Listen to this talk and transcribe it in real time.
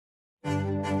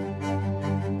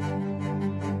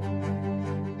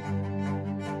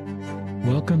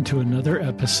Welcome to another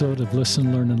episode of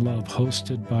Listen, Learn, and Love,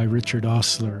 hosted by Richard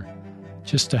Ostler.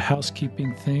 Just a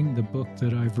housekeeping thing, the book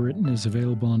that I've written is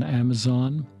available on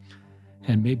Amazon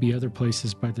and maybe other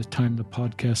places by the time the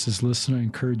podcast is listened. I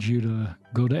encourage you to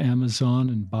go to Amazon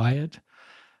and buy it.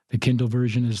 The Kindle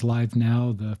version is live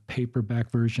now. The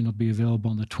paperback version will be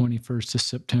available on the 21st of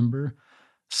September.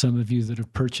 Some of you that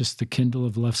have purchased the Kindle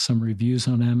have left some reviews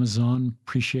on Amazon.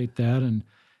 Appreciate that and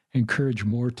encourage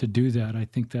more to do that. I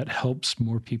think that helps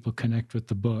more people connect with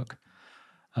the book.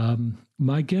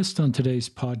 My guest on today's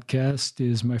podcast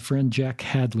is my friend Jack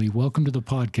Hadley. Welcome to the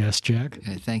podcast, Jack.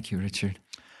 Thank you, Richard.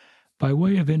 By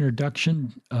way of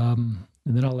introduction, and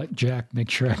then I'll let Jack make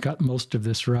sure I got most of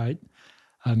this right.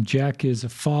 Jack is a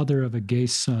father of a gay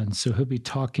son, so he'll be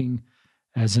talking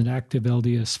as an active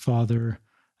LDS father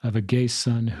of a gay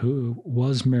son who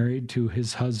was married to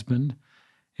his husband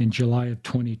in July of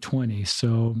 2020.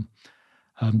 So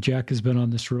Jack has been on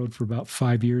this road for about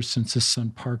 5 years since his son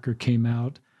Parker came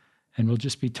out, and we'll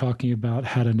just be talking about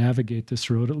how to navigate this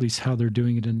road, at least how they're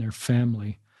doing it in their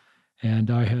family. And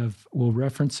we'll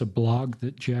reference a blog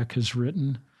that Jack has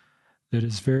written that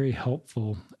is very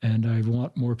helpful, and I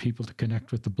want more people to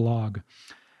connect with the blog.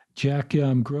 Jack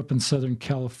grew up in Southern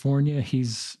California.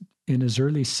 He's in his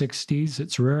early 60s.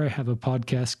 It's rare I have a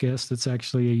podcast guest that's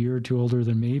actually a year or two older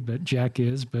than me, but Jack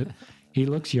is, but he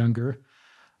looks younger.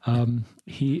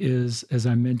 He is, as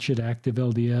I mentioned, active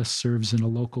LDS, serves in a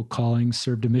local calling,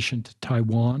 served a mission to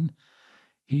Taiwan.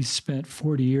 He's spent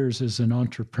 40 years as an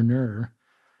entrepreneur.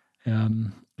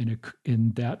 In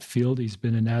that field, he's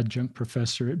been an adjunct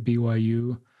professor at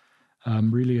BYU,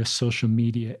 really a social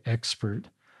media expert.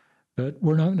 But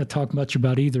we're not going to talk much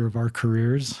about either of our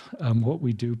careers, what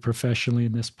we do professionally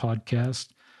in this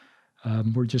podcast.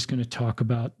 We're just going to talk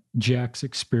about Jack's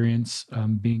experience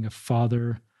being a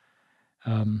father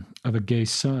of a gay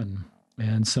son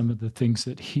and some of the things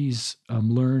that he's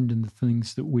learned and the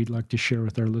things that we'd like to share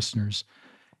with our listeners.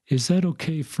 Is that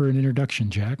okay for an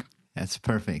introduction, Jack? That's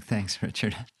perfect. Thanks,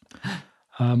 Richard.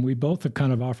 We both have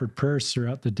kind of offered prayers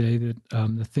throughout the day that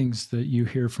the things that you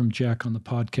hear from Jack on the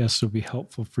podcast will be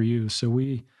helpful for you. So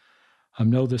we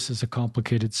know this is a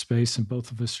complicated space, and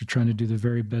both of us are trying to do the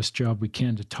very best job we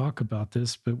can to talk about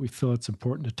this, but we feel it's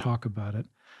important to talk about it.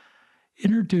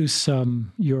 Introduce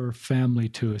your family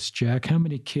to us, Jack. How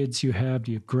many kids you have?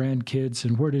 Do you have grandkids?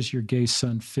 And where does your gay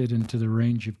son fit into the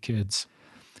range of kids?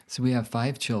 So we have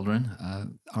 5 children.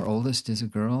 Our oldest is a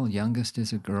girl, youngest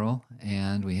is a girl,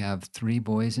 and we have 3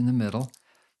 boys in the middle.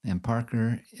 And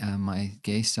Parker, my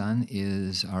gay son,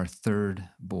 is our 3rd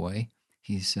boy.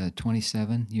 He's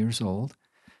 27 years old.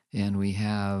 And we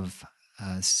have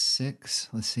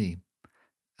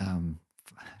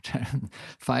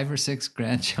 5 or 6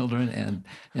 grandchildren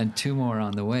and 2 more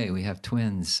on the way. We have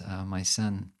twins. My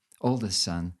oldest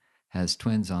son, has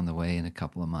twins on the way in a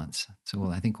couple of months.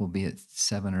 So I think we'll be at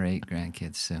 7 or 8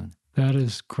 grandkids soon. That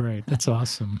is great. That's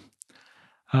awesome.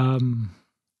 And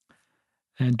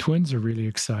twins are really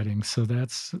exciting. So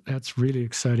that's really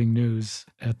exciting news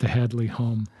at the Hadley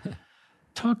home.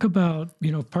 Talk about,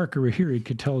 Parker were here, he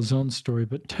could tell his own story,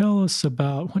 but tell us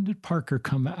about, when did Parker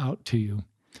come out to you?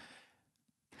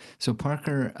 So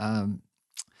Parker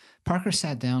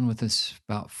sat down with us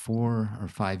about 4 or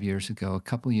 5 years ago, a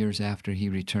couple years after he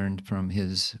returned from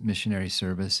his missionary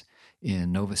service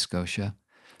in Nova Scotia,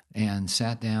 and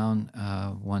sat down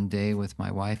one day with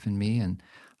my wife and me and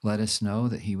let us know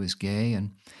that he was gay.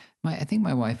 And I think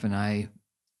my wife and I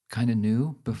kind of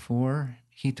knew before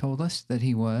he told us that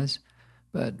he was,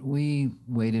 but we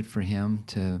waited for him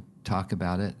to talk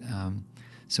about it.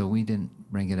 So we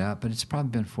didn't bring it up, but it's probably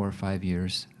been 4 or 5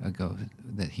 years ago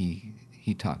that he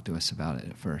talked to us about it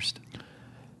at first.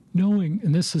 Knowing,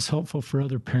 and this is helpful for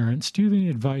other parents, do you have any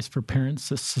advice for parents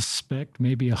that suspect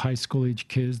maybe a high school age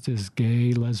kid is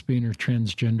gay, lesbian, or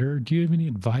transgender? Do you have any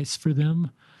advice for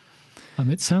them?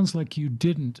 It sounds like you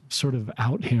didn't sort of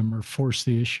out him or force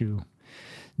the issue.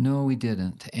 No, we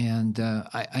didn't. And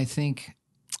I think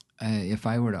if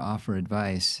I were to offer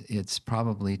advice, it's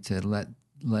probably to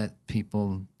let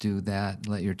people do that,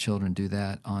 let your children do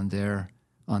that on their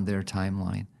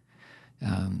timeline.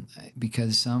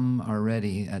 Because some are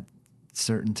ready at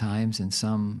certain times and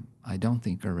some I don't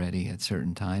think are ready at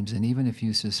certain times. And even if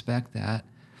you suspect that,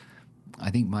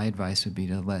 I think my advice would be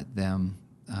to let them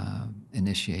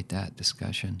initiate that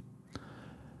discussion.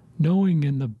 Knowing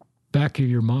in the back of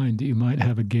your mind that you might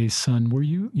have a gay son, were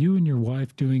you and your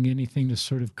wife doing anything to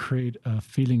sort of create a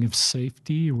feeling of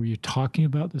safety? Or were you talking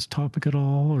about this topic at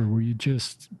all, or were you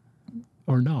just,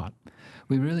 or not?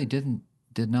 We really did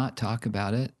not talk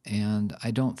about it, and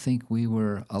I don't think we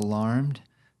were alarmed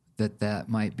that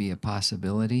might be a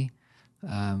possibility.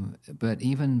 But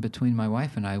even between my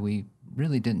wife and I, we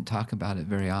really didn't talk about it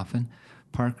very often.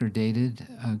 Parker dated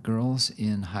girls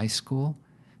in high school,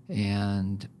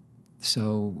 and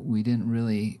so we didn't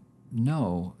really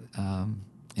know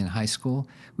in high school.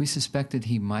 We suspected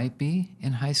he might be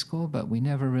in high school, but we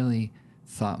never really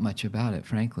thought much about it,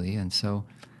 frankly. And so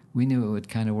we knew it would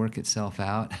kind of work itself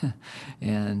out,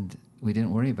 and we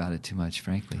didn't worry about it too much,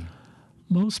 frankly.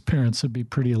 Most parents would be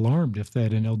pretty alarmed if they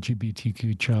had an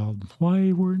LGBTQ child.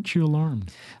 Why weren't you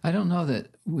alarmed? I don't know that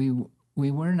we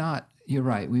were not. You're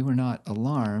right. We were not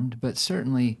alarmed, but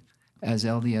certainly, as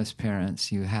LDS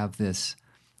parents, you have this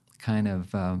kind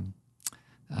of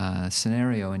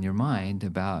scenario in your mind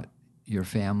about your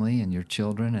family and your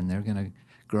children, and they're going to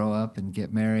grow up and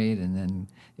get married, and then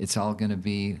it's all going to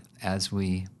be as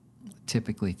we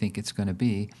typically think it's going to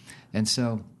be. And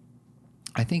so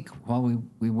I think while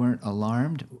we weren't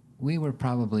alarmed, we were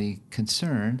probably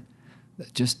concerned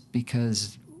just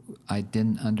because I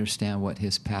didn't understand what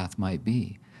his path might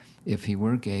be. If he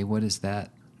were gay, what does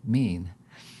that mean?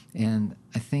 And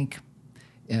I think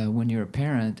when you're a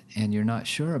parent and you're not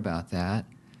sure about that,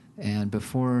 and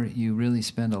before you really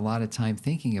spend a lot of time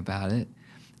thinking about it,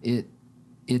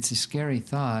 it's a scary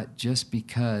thought just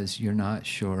because you're not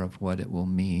sure of what it will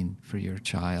mean for your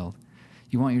child.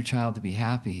 You want your child to be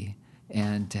happy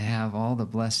and to have all the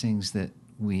blessings that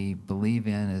we believe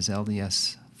in as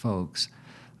LDS folks.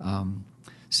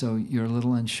 So you're a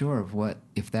little unsure of what,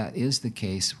 if that is the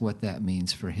case, what that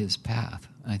means for his path.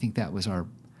 I think that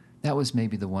was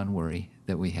maybe the one worry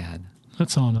that we had.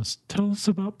 That's honest. Tell us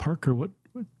about Parker.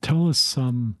 Tell us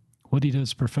what he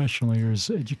does professionally or his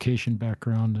education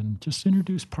background, and just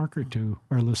introduce Parker to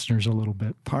our listeners a little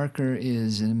bit. Parker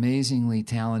is an amazingly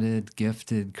talented,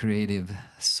 gifted, creative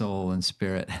soul and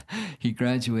spirit. He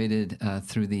graduated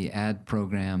through the ad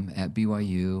program at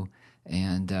BYU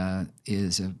and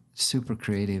is a super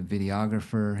creative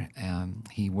videographer.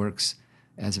 He works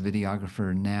as a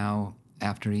videographer now.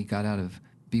 After he got out of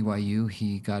BYU,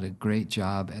 he got a great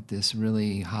job at this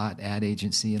really hot ad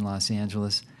agency in Los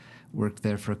Angeles. Worked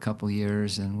there for a couple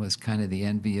years and was kind of the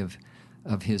envy of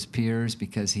his peers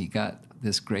because he got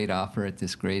this great offer at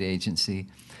this great agency.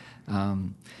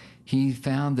 He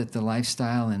found that the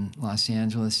lifestyle in Los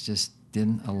Angeles just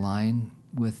didn't align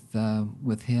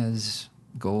with his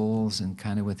goals and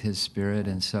kind of with his spirit,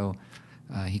 and so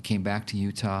he came back to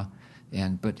Utah.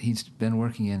 But he's been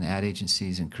working in ad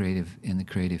agencies and in the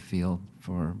creative field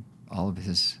for all of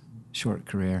his short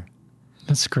career.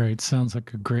 That's great. Sounds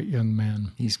like a great young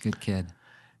man. He's a good kid.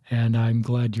 And I'm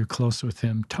glad you're close with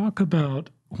him. Talk about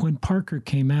when Parker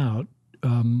came out,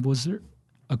 was there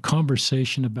a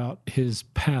conversation about his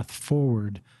path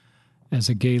forward as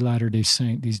a gay Latter-day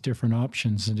Saint, these different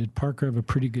options? And did Parker have a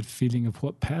pretty good feeling of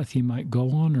what path he might go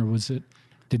on, or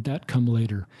did that come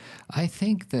later? I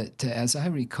think that, as I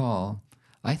recall,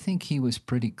 I think he was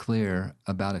pretty clear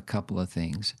about a couple of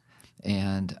things.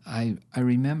 And I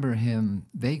remember him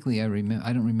vaguely. I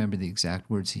don't remember the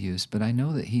exact words he used, but I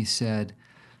know that he said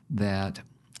that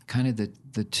kind of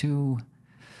the two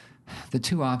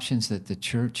options that the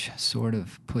church sort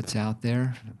of puts out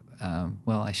there.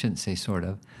 Well, I shouldn't say sort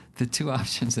of. The two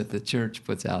options that the church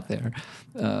puts out there.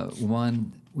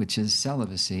 One, which is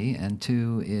celibacy, and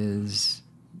two is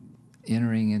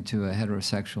entering into a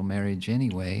heterosexual marriage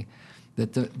anyway.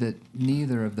 That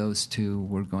neither of those two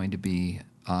were going to be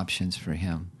options for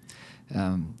him.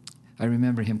 I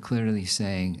remember him clearly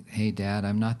saying, "Hey, Dad,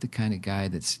 I'm not the kind of guy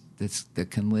that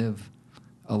can live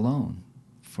alone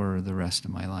for the rest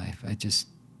of my life. I just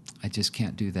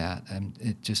can't do that.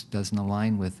 It just doesn't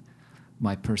align with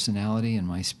my personality and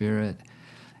my spirit,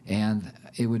 and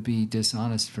it would be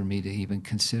dishonest for me to even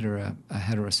consider a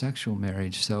heterosexual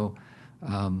marriage." So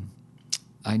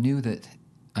I knew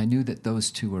that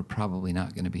those two were probably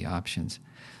not going to be options.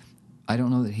 I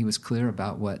don't know that he was clear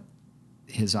about what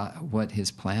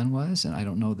his plan was, and I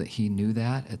don't know that he knew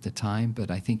that at the time, but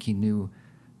I think he knew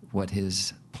what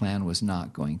his plan was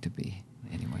not going to be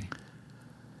anyway.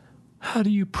 How do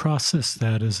you process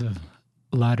that as a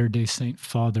Latter-day Saint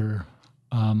father?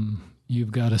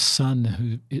 You've got a son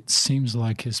who it seems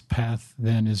like his path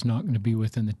then is not going to be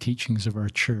within the teachings of our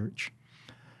church.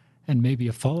 And maybe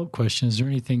a follow-up question, is there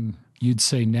anything you'd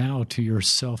say now to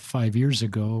yourself 5 years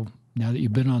ago, now that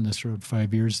you've been on this road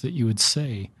 5 years, that you would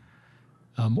say?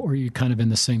 Or are you kind of in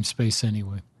the same space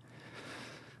anyway?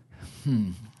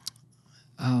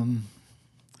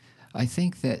 I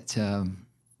think that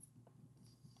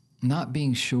not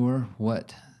being sure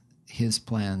what his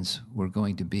plans were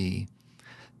going to be,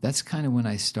 that's kind of when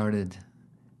I started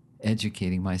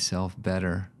educating myself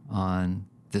better on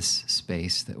this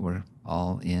space that we're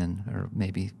all in, or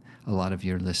maybe a lot of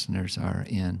your listeners are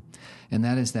in. And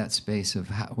that is that space of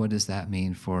what does that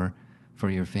mean for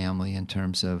your family in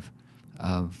terms of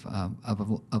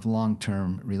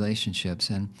long-term relationships.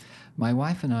 And my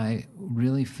wife and I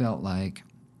really felt like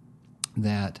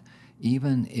that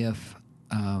even if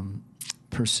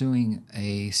pursuing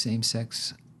a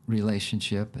same-sex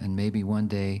relationship and maybe one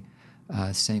day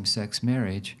same-sex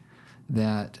marriage,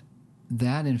 that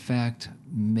in fact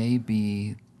may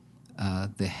be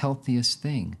the healthiest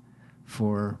thing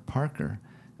for Parker,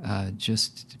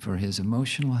 just for his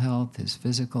emotional health, his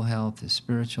physical health, his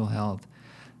spiritual health,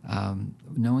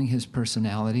 knowing his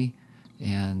personality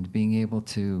and being able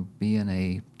to be in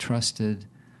a trusted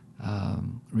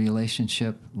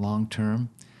relationship long term.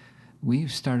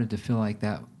 We've started to feel like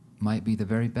that might be the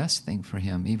very best thing for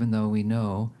him, even though we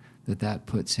know that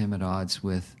puts him at odds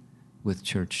with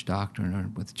church doctrine or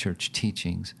with church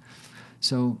teachings.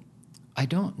 So I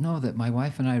don't know that my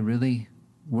wife and I really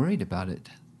worried about it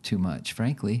too much,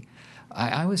 frankly.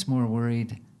 I was more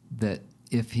worried that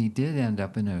if he did end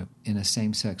up in a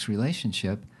same-sex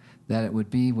relationship, that it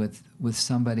would be with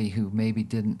somebody who maybe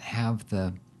didn't have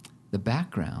the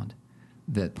background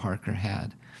that Parker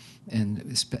had.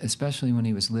 And especially when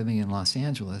he was living in Los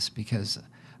Angeles, because,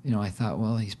 I thought,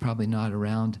 well, he's probably not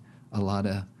around a lot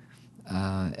of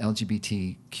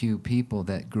LGBTQ people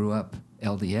that grew up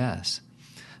LDS.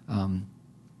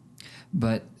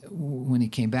 But when he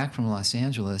came back from Los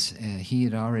Angeles, he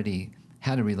had already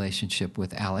had a relationship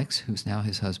with Alex, who's now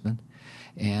his husband.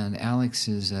 And Alex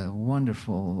is a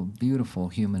wonderful, beautiful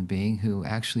human being who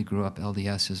actually grew up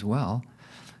LDS as well.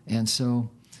 And so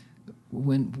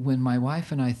when my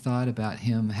wife and I thought about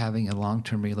him having a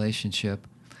long-term relationship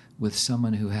with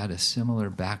someone who had a similar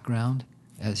background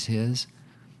as his,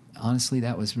 honestly,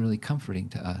 that was really comforting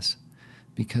to us,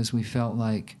 because we felt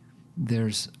like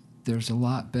there's a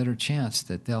lot better chance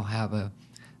that they'll have a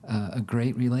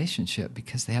great relationship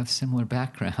because they have similar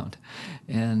background,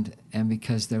 and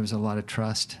because there was a lot of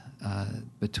trust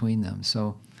between them.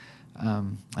 So I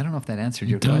don't know if that answered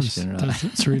your question or not.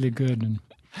 It's really good. And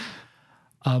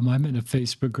I'm in a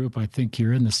Facebook group. I think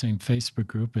you're in the same Facebook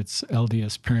group. It's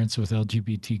LDS Parents with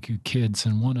LGBTQ Kids,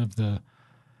 and one of the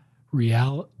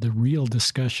real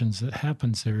discussions that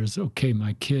happens there is, okay,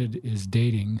 my kid is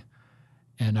dating,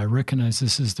 and I recognize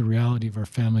this is the reality of our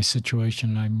family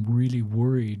situation, and I'm really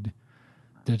worried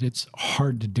that it's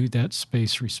hard to do that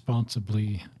space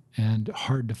responsibly and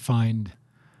hard to find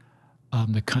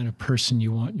the kind of person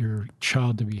you want your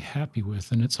child to be happy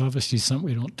with. And it's obviously something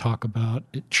we don't talk about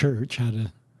at church, how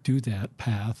to do that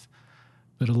path.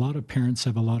 But a lot of parents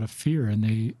have a lot of fear, and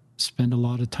they spend a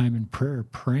lot of time in prayer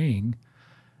praying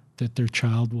that their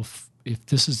child will, if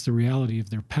this is the reality of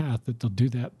their path, that they'll do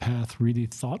that path really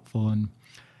thoughtful, and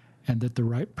that the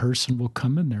right person will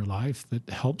come in their life that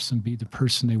helps them be the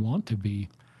person they want to be.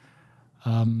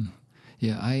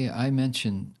 Yeah, I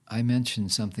mentioned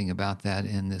something about that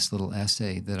in this little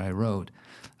essay that I wrote,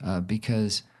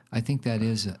 because I think that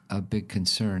is a big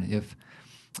concern. If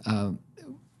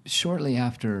shortly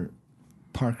after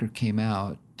Parker came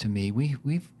out to me,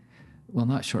 well,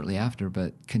 not shortly after,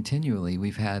 but continually,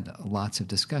 we've had lots of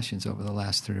discussions over the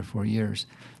last 3 or 4 years,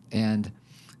 and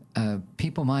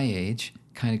people my age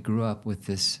kind of grew up with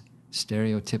this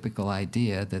stereotypical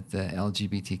idea that the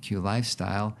LGBTQ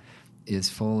lifestyle is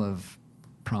full of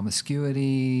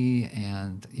promiscuity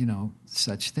and,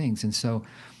 such things. And so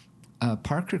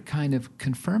Parker kind of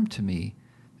confirmed to me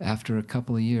after a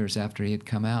couple of years after he had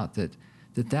come out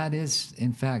that is,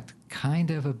 in fact,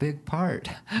 kind of a big part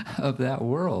of that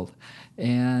world.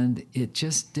 And it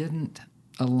just didn't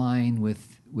align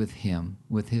with him,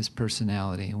 with his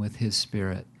personality and with his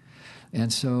spirit.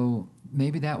 And so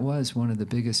maybe that was one of the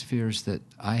biggest fears that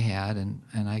I had, and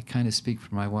I kind of speak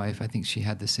for my wife. I think she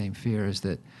had the same fear, is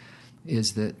that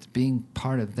being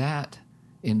part of that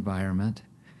environment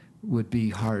would be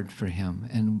hard for him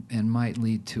and might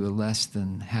lead to a less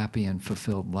than happy and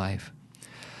fulfilled life.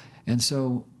 And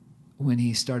so when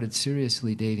he started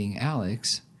seriously dating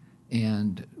Alex,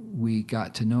 and we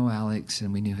got to know Alex,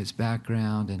 and we knew his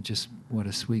background and just what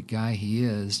a sweet guy he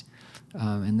is,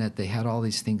 and that they had all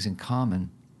these things in common,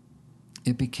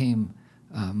 it became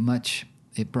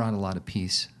it brought a lot of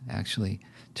peace, actually,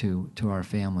 to our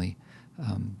family,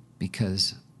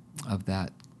 because of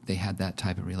that. They had that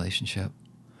type of relationship.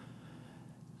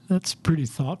 That's pretty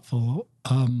thoughtful.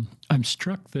 I'm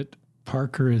struck that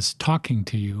Parker is talking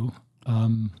to you,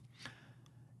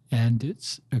 and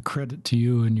it's a credit to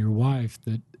you and your wife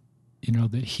that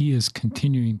that he is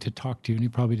continuing to talk to you. And he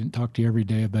probably didn't talk to you every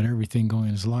day about everything going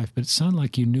in his life, but it sounded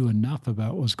like you knew enough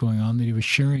about what was going on that he was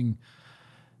sharing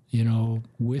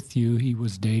with you he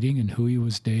was dating and who he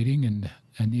was dating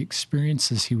and the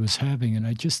experiences he was having. And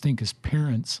I just think as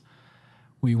parents,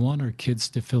 we want our kids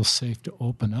to feel safe to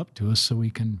open up to us so we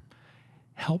can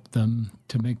help them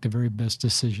to make the very best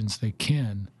decisions they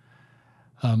can,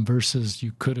 versus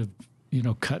you could have,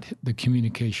 cut the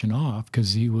communication off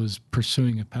because he was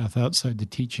pursuing a path outside the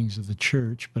teachings of the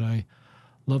church. But I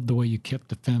love the way you kept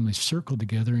the family circle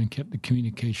together and kept the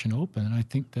communication open. And I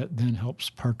think that then helps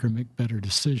Parker make better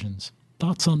decisions.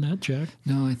 Thoughts on that, Jack?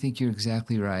 No, I think you're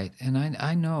exactly right. And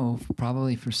I know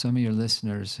probably for some of your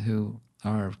listeners who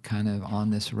are kind of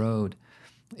on this road,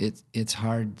 it's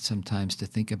hard sometimes to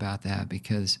think about that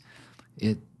because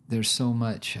there's so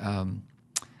much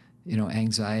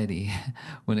anxiety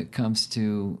when it comes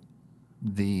to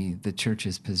the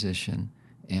church's position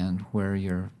and where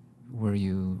your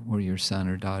son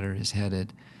or daughter is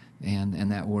headed,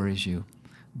 and that worries you.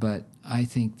 But I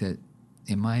think that,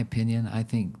 in my opinion, I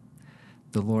think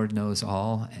the Lord knows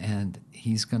all, and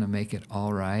He's going to make it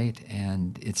all right.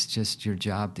 And it's just your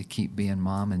job to keep being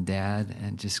mom and dad,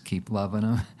 and just keep loving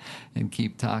them, and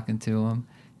keep talking to them,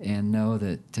 and know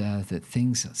that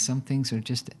some things are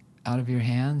just out of your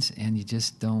hands, and you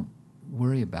just don't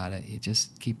worry about it. You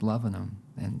just keep loving them.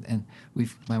 And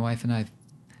my wife and I have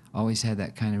always had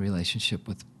that kind of relationship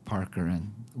with Parker,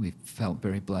 and we've felt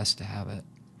very blessed to have it.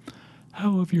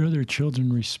 How have your other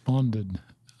children responded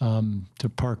to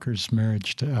Parker's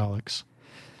marriage to Alex?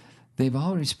 They've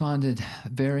all responded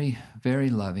very, very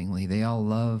lovingly. They all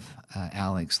love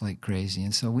Alex like crazy,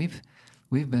 and so we've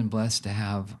been blessed to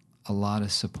have a lot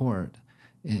of support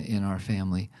in our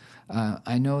family.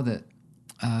 I know that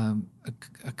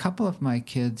a couple of my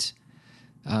kids,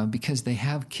 because they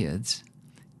have kids,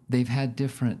 they've had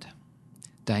different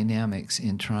dynamics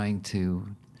in trying to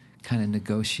kind of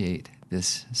negotiate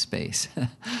this space.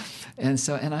 And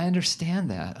I understand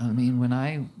that. I mean, when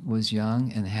I was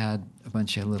young and had a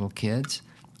bunch of little kids,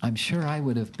 I'm sure I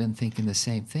would have been thinking the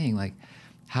same thing. Like,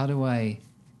 how do I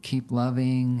keep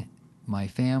loving my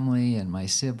family and my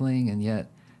sibling, and yet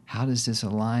how does this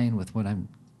align with what I'm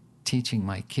teaching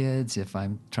my kids if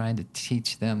I'm trying to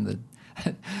teach them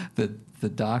the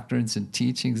doctrines and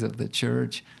teachings of the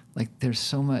church? Like, there's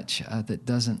so much that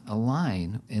doesn't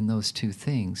align in those two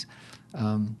things.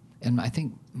 And I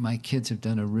think my kids have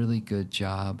done a really good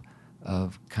job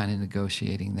of kind of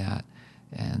negotiating that.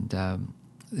 And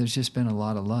there's just been a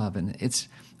lot of love. And it's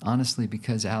honestly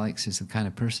because Alex is the kind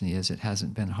of person he is, it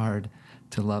hasn't been hard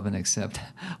to love and accept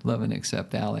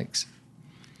Alex.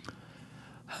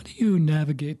 How do you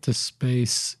navigate the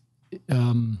space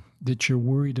that you're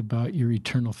worried about your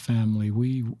eternal family?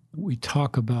 We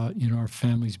talk about our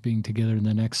families being together in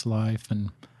the next life, and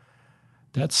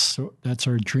that's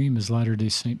our dream as Latter-day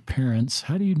Saint parents.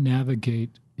 How do you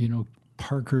navigate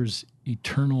Parker's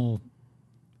eternal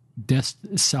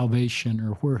salvation,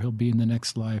 or where he'll be in the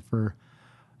next life, or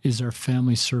is our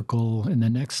family circle in the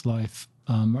next life?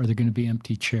 Are there going to be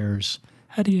empty chairs?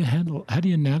 How do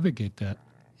you navigate that?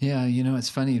 Yeah, it's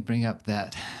funny you bring up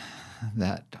that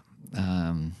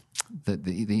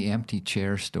the empty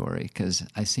chair story, because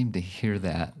I seem to hear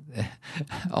that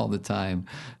all the time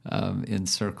in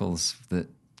circles that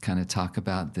kind of talk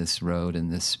about this road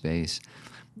and this space.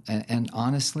 And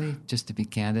honestly, just to be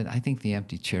candid, I think the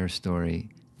empty chair story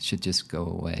should just go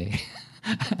away.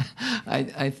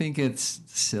 I think it's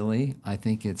silly. I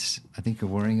think we're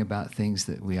worrying about things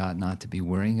that we ought not to be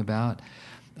worrying about.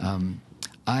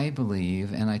 I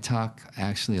believe, and I talk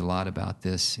actually a lot about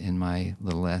this in my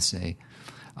little essay,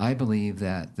 I believe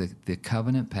that the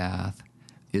covenant path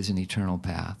is an eternal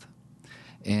path.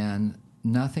 And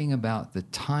nothing about the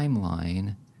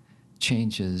timeline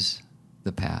changes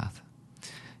the path.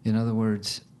 In other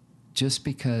words, just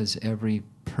because every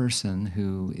person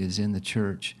who is in the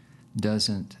church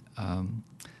isn't on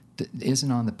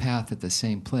the path at the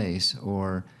same place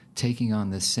or taking on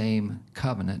the same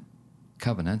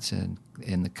covenants and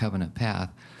in the covenant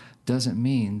path, doesn't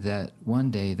mean that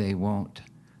one day they won't,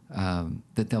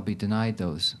 that they'll be denied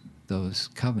those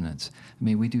covenants. I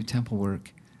mean, we do temple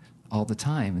work all the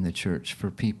time in the church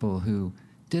for people who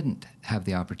didn't have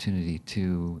the opportunity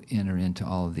to enter into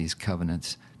all of these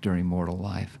covenants during mortal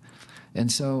life.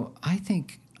 And so I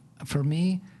think, for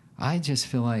me, I just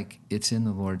feel like it's in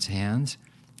the Lord's hands.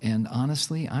 And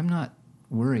honestly, I'm not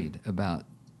worried about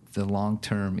the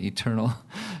long-term, eternal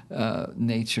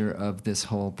nature of this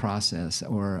whole process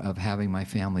or of having my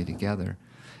family together.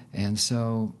 And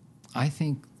so I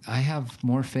think I have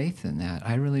more faith in that.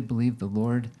 I really believe the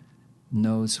Lord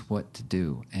knows what to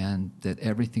do and that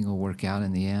everything will work out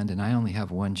in the end. And I only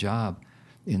have one job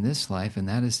in this life, and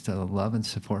that is to love and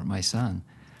support my son,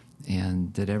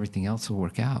 and that everything else will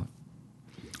work out.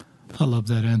 I love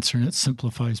that answer, and it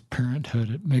simplifies parenthood.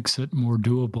 It makes it more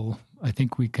doable. I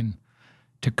think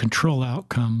to control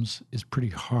outcomes is pretty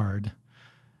hard.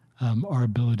 Our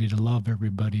ability to love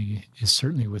everybody is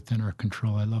certainly within our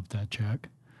control. I love that, Jack.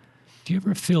 Do you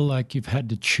ever feel like you've had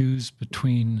to choose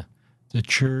between the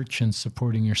church and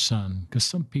supporting your son? Because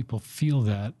some people feel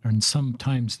that, and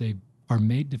sometimes they are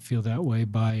made to feel that way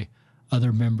by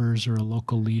other members or a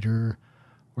local leader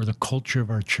or the culture of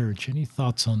our church. Any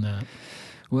thoughts on that?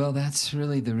 Well, that's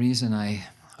really the reason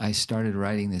I started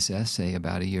writing this essay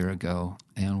about a year ago,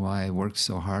 and why I worked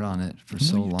so hard on it for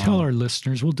so long. Tell our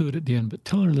listeners, we'll do it at the end, but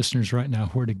tell our listeners right now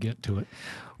where to get to it.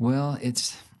 Well,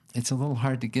 it's a little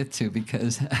hard to get to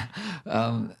because,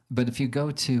 but if you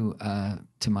go to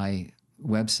my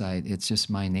website, it's just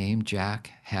my name,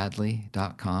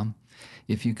 jackhadley.com.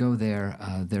 If you go there,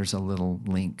 there's a little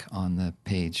link on the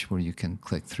page where you can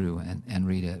click through and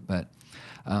read it. But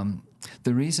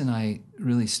the reason I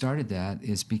really started that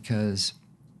is because,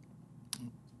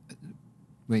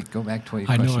 wait, go back to what your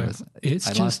question was. It's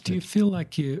just, do you feel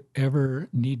like you ever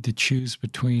need to choose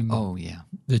between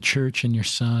the church and your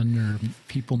son, or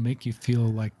people make you feel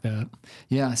like that?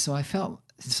 Yeah, so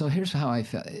here's how I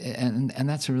felt, and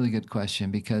that's a really good question,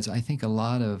 because I think a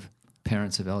lot of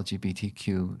parents of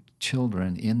LGBTQ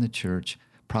children in the church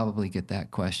probably get that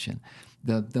question.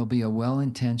 There'll be a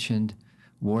well-intentioned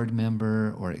ward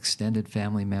member or extended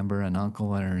family member, an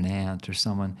uncle or an aunt or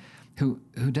someone who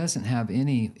doesn't have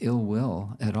any ill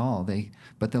will at all.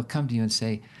 But they'll come to you and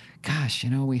say, "Gosh,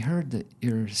 we heard that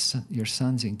your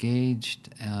son's engaged,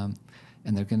 and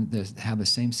they're going to have a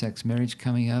same-sex marriage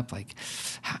coming up. Like,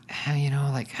 how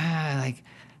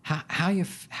you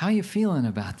feeling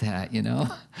about that?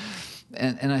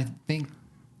 And I think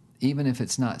even if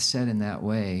it's not said in that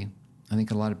way, I think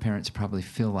a lot of parents probably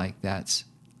feel like that's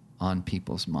on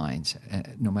people's minds,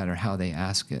 no matter how they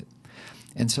ask it.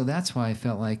 And so that's why I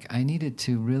felt like I needed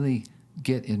to really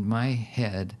get in my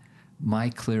head my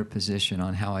clear position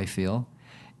on how I feel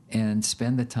and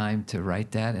spend the time to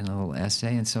write that in a little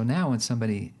essay. And so now when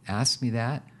somebody asks me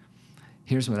that,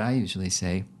 here's what I usually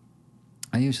say.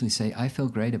 I usually say, I feel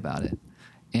great about it.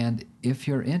 And if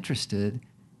you're interested,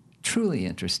 truly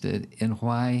interested in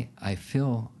why I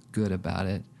feel good about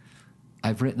it,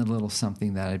 I've written a little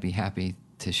something that I'd be happy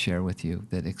to share with you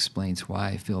that explains why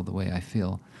I feel the way I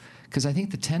feel. Because I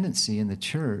think the tendency in the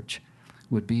church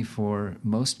would be for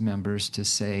most members to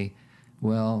say,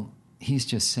 well, he's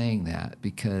just saying that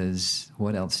because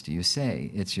what else do you say?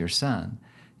 It's your son,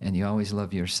 and you always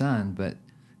love your son, but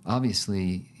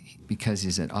obviously because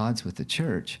he's at odds with the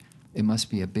church, it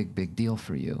must be a big, big deal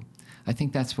for you. I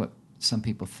think that's what some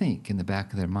people think in the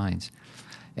back of their minds.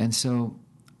 And so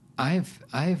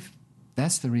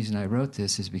that's the reason I wrote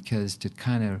this, is because to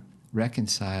kind of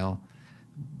reconcile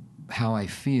how I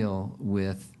feel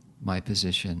with my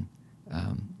position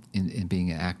in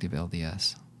being an active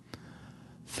LDS.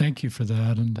 Thank you for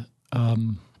that. And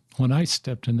when I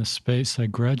stepped in this space, I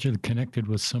gradually connected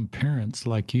with some parents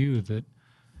like you that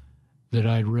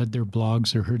I'd read their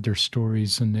blogs or heard their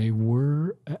stories, and they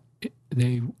were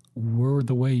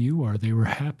the way you are. They were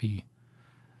happy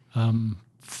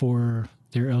for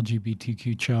their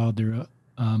LGBTQ child. They're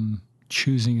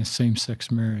choosing a same-sex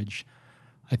marriage.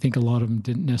 I think a lot of them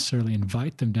didn't necessarily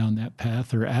invite them down that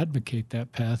path or advocate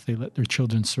that path. They let their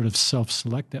children sort of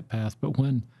self-select that path. But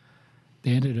when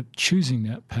they ended up choosing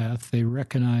that path, they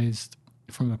recognized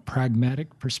from a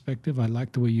pragmatic perspective, I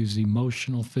like the way you use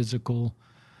emotional, physical,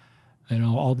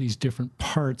 all these different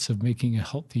parts of making a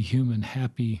healthy human,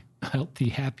 happy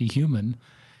human.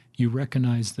 You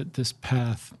recognize that this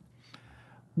path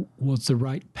was the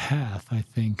right path, I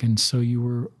think. And so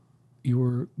you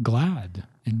were glad,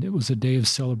 and it was a day of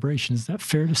celebration. Is that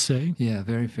fair to say? Yeah,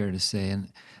 very fair to say.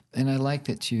 And I like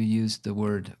that you used the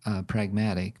word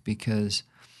pragmatic, because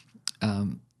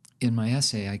in my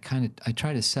essay, I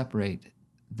try to separate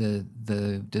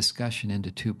the discussion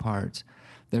into two parts.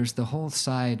 There's the whole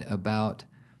side about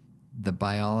the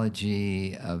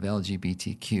biology of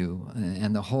LGBTQ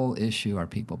and the whole issue, are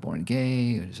people born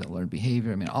gay, or is it learned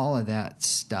behavior? I mean, all of that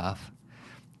stuff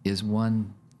is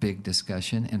one big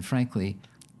discussion. And frankly,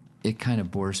 it kind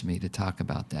of bores me to talk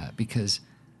about that, because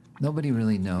nobody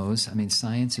really knows. I mean,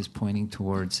 science is pointing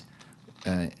towards,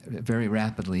 very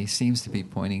rapidly, seems to be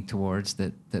pointing towards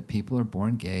that people are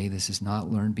born gay. This is not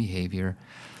learned behavior.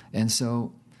 And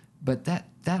so, but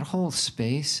that whole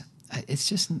space, it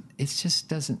just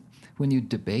doesn't, when you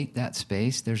debate that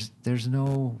space, there's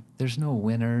no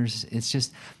winners. It's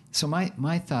just, so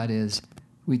my thought is,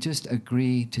 we just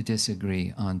agree to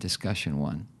disagree on discussion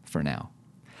one for now.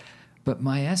 But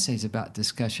my essay is about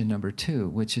discussion number two,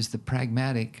 which is the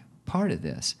pragmatic part of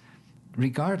this.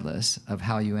 regardless of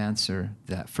how you answer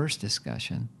that first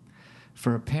discussion,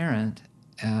 for a parent,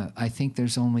 I think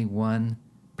there's only one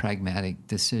pragmatic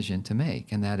decision to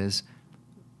make, and that is,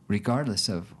 regardless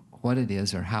of what it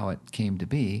is or how it came to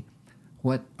be,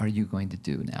 what are you going to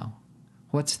do now?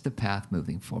 What's the path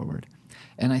moving forward?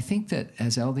 And I think that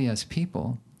as LDS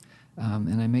people,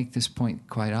 and I make this point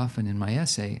quite often in my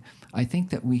essay, I think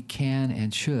that we can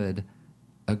and should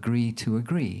agree to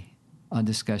agree on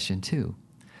discussion too.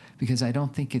 Because I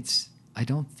think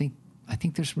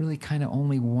there's really kind of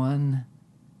only one,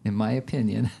 in my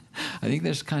opinion, I think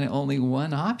there's kind of only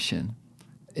one option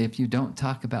if you don't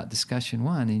talk about discussion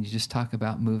one and you just talk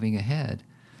about moving ahead.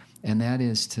 And that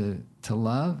is to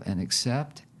love and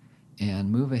accept and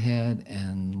move ahead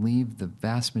and leave the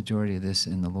vast majority of this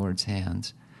in the Lord's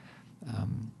hands.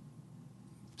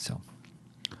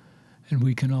 And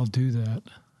we can all do that.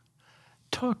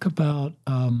 Talk about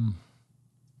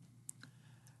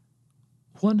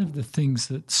one of the things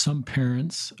that some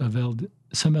parents of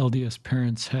some LDS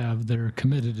parents have that are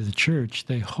committed to the church.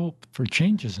 They hope for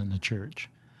changes in the church.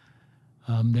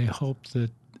 They hope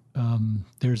that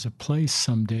there's a place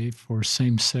someday for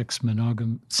same-sex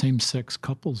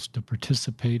couples to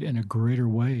participate in a greater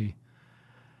way.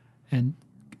 And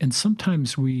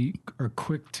sometimes we are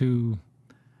quick to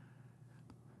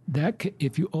that.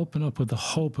 If you open up with the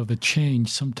hope of a change,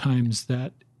 sometimes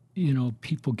that,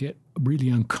 people get really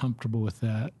uncomfortable with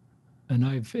that. And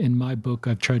in my book,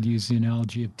 I've tried to use the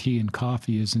analogy of tea and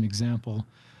coffee as an example.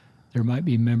 There might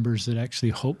be members that actually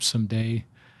hope someday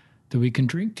that we can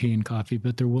drink tea and coffee,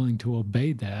 but they're willing to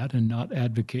obey that and not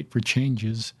advocate for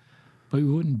changes. But we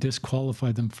wouldn't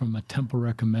disqualify them from a temple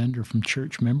recommend or from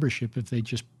church membership if they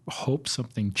just hope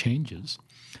something changes.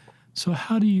 So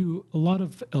a lot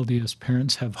of LDS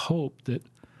parents have hope that,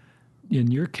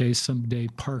 in your case, someday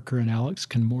Parker and Alex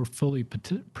can more fully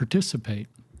participate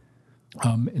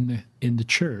in the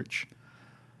church.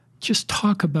 Just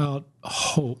talk about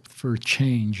hope for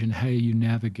change and how you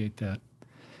navigate that.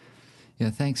 Yeah,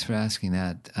 thanks for asking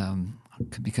that,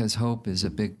 because hope is a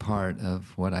big part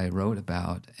of what I wrote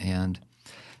about. And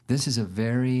this is a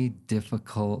very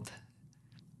difficult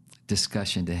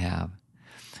discussion to have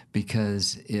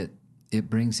because it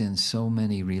brings in so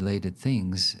many related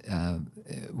things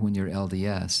when you're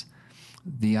LDS.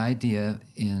 The idea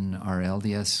in our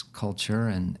LDS culture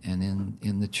and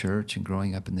in the church and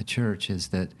growing up in the church is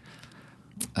that,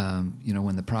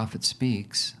 when the prophet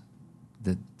speaks,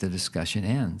 the discussion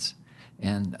ends.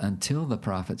 And until the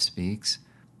prophet speaks,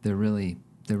 there really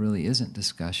isn't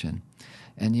discussion.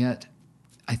 And yet,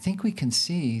 I think we can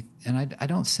see, and I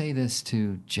don't say this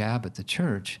to jab at the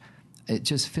church, it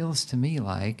just feels to me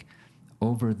like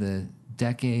over the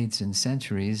decades and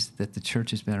centuries that the church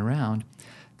has been around,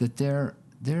 that there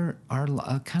are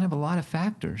kind of a lot of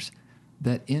factors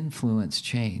that influence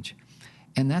change.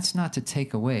 And that's not to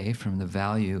take away from the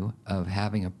value of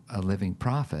having a living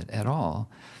prophet at all.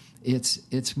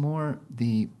 It's more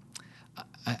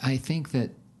I think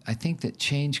that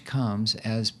change comes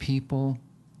as people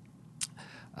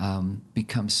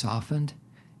become softened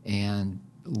and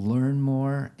learn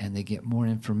more, and they get more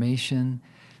information.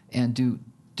 And do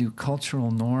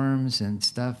cultural norms and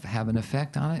stuff have an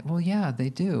effect on it? Well, yeah, they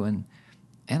do, and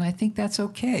I think that's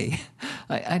okay.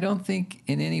 I don't think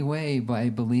in any way by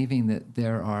believing that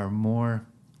there are more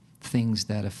things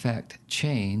that affect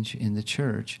change in the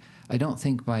church, I don't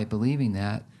think by believing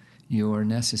that you're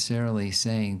necessarily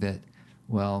saying that,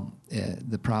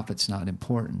 the prophet's not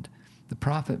important. The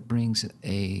prophet brings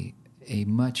a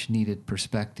much-needed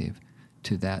perspective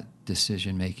to that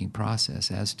decision-making process,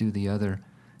 as do the other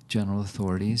general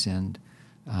authorities and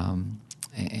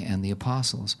the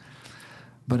apostles.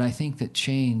 But I think that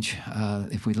change,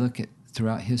 if we look at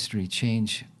throughout history,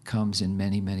 change comes in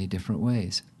many, many different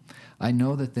ways. I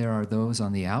know that there are those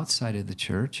on the outside of the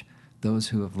church, those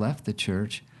who have left the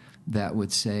church, that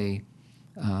would say,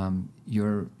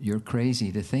 you're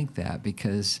crazy to think that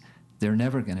because they're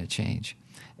never going to change.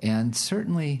 And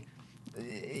certainly,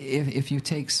 if you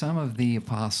take some of the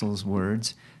apostles'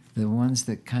 words, the ones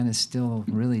that kind of still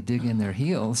really dig in their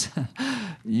heels,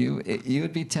 you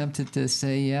would be tempted to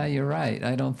say, yeah, you're right.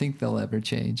 I don't think they'll ever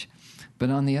change. But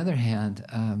on the other hand,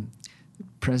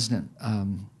 President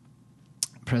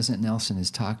Nelson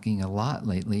is talking a lot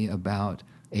lately about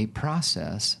a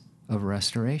process of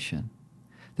restoration,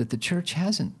 that the church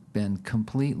hasn't been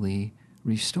completely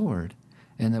restored,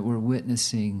 and that we're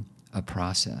witnessing a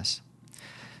process.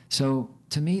 So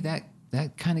to me, that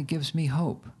kind of gives me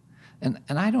hope. And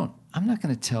I'm not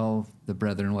going to tell the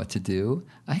brethren what to do.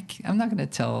 I'm not going to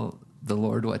tell the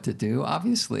Lord what to do,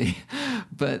 obviously,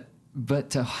 but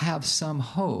to have some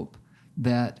hope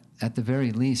that at the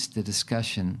very least, the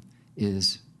discussion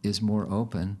is more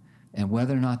open, and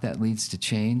whether or not that leads to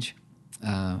change,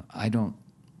 I don't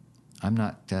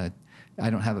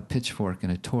have a pitchfork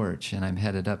and a torch, and I'm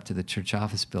headed up to the church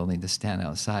office building to stand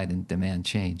outside and demand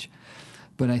change.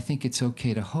 But I think it's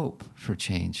okay to hope for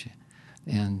change.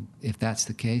 And if that's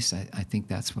the case, I think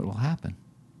that's what will happen.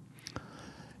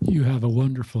 You have a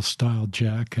wonderful style,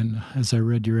 Jack. And as I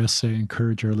read your essay, I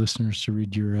encourage our listeners to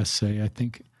read your essay. I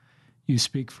think you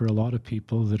speak for a lot of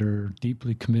people that are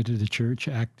deeply committed to church,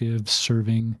 active,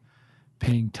 serving,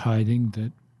 paying tithing,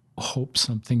 that hope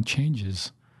something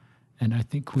changes. And I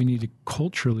think we need to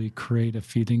culturally create a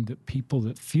feeling that people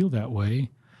that feel that way,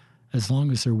 as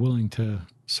long as they're willing to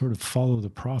sort of follow the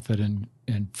prophet and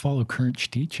follow current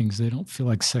teachings, they don't feel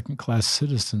like second-class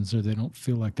citizens, or they don't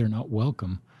feel like they're not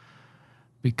welcome,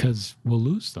 because we'll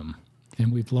lose them.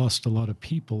 And we've lost a lot of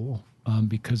people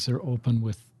because they're open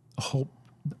with hope,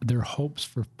 their hopes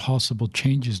for possible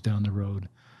changes down the road.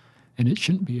 And it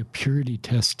shouldn't be a purity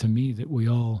test to me that we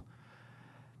all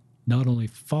not only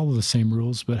follow the same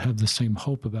rules, but have the same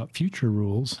hope about future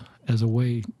rules as a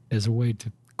way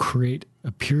to create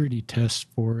a purity test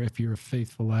for if you're a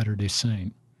faithful Latter-day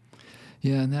Saint.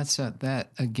 Yeah, and that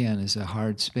again is a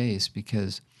hard space,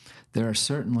 because there are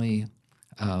certainly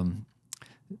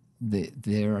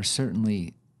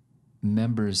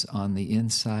members on the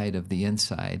inside of the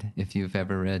inside. If you've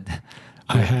ever read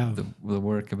the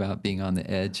work about being on the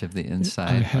edge of the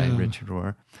inside by Richard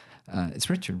Rohr. It's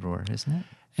Richard Rohr, isn't it?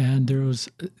 And there was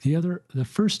the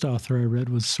first author I read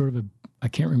was sort of I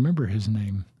can't remember his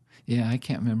name. Yeah, I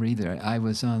can't remember either. I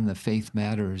was on the Faith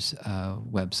Matters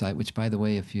website, which, by the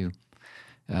way, if you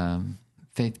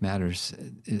Faith Matters,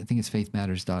 I think it's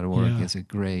faithmatters.org. Yeah. It's a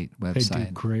great website. They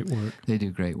do great work. They do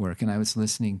great work. And I was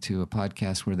listening to a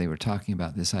podcast where they were talking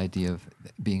about this idea of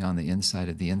being on the inside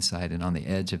of the inside and on the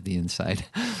edge of the inside.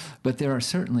 But there are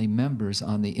certainly members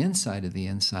on the inside of the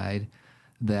inside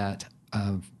that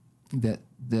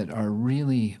are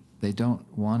really, they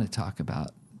don't want to talk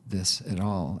about this at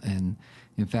all. And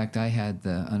in fact, I had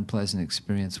the unpleasant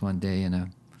experience one day in a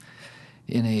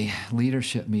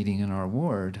leadership meeting in our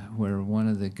ward, where one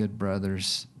of the good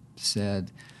brothers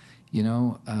said,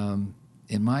 in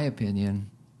my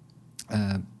opinion,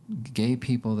 gay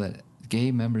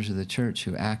members of the church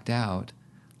who act out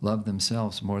love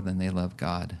themselves more than they love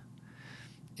God.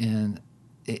 And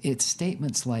it's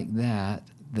statements like that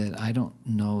I don't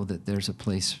know that there's a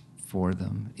place for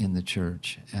them in the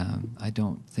church. I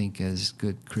don't think, as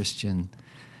good Christian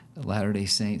Latter-day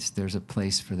Saints, there's a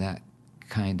place for that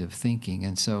kind of thinking.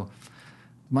 And so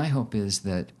my hope is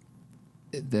that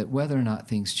whether or not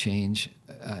things change,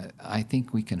 I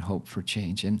think we can hope for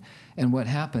change. And what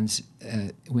happens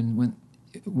when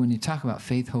you talk about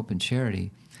faith, hope, and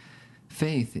charity,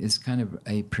 faith is kind of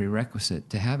a prerequisite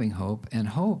to having hope, and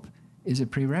hope is a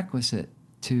prerequisite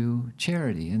to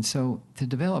charity. And so to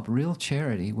develop real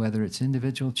charity, whether it's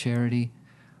individual charity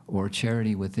or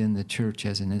charity within the church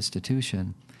as an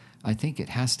institution, I think it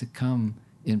has to come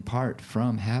in part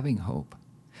from having hope.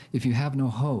 If you have no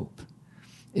hope,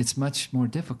 it's much more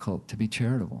difficult to be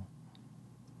charitable.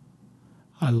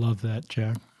 I love that,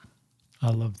 Jack.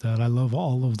 I love that. I love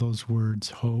all of those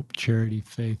words: hope, charity,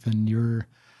 faith, and your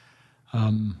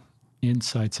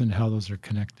insights into how those are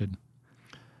connected.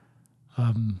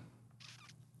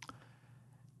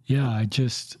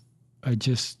 I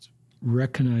just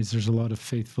recognize there's a lot of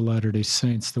faithful Latter-day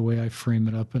Saints. The way I frame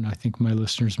it up, and I think my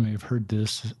listeners may have heard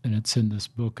this, and it's in this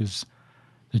book, is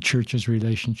the church's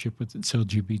relationship with its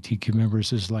LGBTQ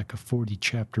members is like a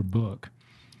 40-chapter book,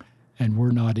 and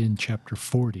we're not in chapter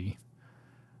 40.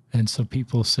 And so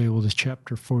people say, well, does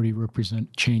chapter 40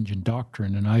 represent change in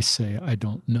doctrine? And I say, I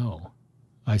don't know.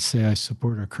 I say I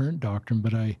support our current doctrine,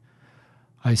 but I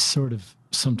sort of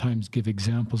sometimes give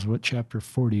examples of what chapter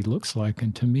 40 looks like.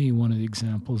 And to me, one of the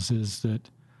examples is that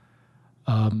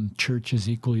church is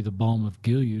equally the balm of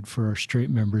Gilead for our straight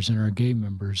members and our gay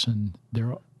members, and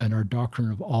our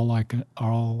doctrine of all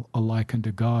alike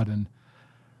unto God. And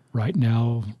right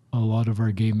now, a lot of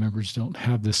our gay members don't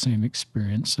have the same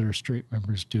experience that our straight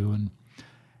members do.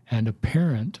 And a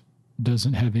parent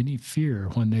doesn't have any fear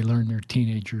when they learn their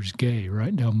teenager's gay.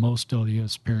 Right now, most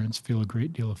LDS parents feel a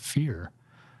great deal of fear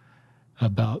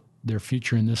about their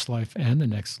future in this life and the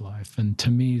next life. And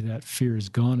to me, that fear is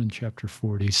gone in chapter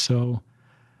 40. So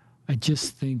I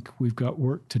just think we've got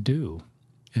work to do.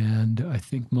 And I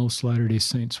think most Latter-day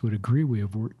Saints would agree we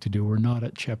have work to do. We're not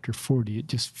at chapter 40. It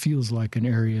just feels like an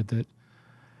area that,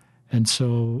 and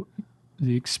so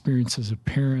the experiences of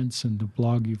parents and the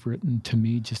blog you've written, to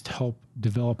me, just help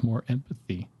develop more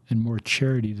empathy and more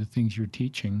charity to things you're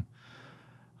teaching.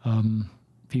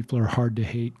 People Are Hard to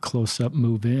Hate, Close Up,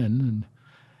 Move In. And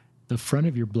the front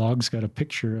of your blog's got a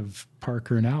picture of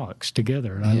Parker and Alex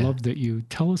together. And I Yeah. love that you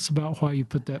tell us about why you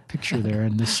put that picture there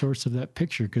and the source of that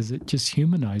picture, because it just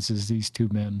humanizes these two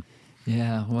men.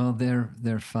 Yeah, well,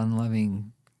 they're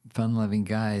fun-loving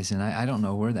guys, and I don't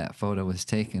know where that photo was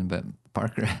taken, but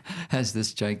Parker has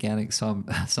this gigantic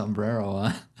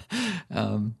sombrero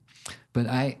on. But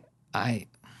I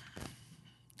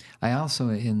also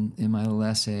in my little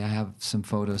essay I have some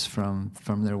photos from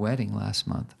their wedding last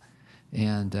month,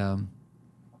 and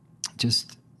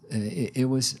just it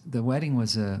was the wedding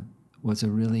was a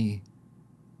really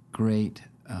great.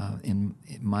 In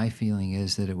my feeling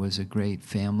is that it was a great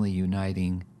family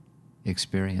uniting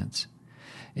experience,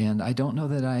 and I don't know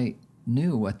that I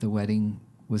knew what the wedding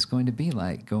was going to be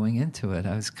like going into it.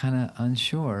 I was kind of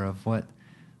unsure of what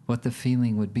the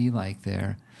feeling would be like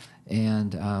there,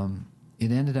 and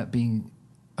it ended up being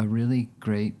a really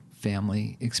great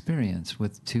family experience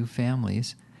with two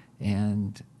families,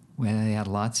 and when they had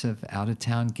lots of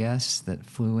out-of-town guests that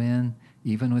flew in,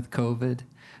 even with COVID,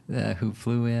 who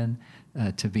flew in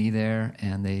to be there,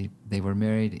 and they were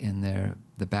married in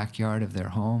the backyard of their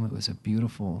home. It was a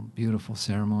beautiful, beautiful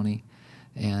ceremony,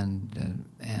 and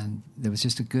there was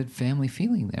just a good family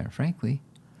feeling there, frankly.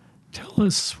 Tell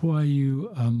us why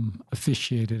you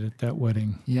officiated at that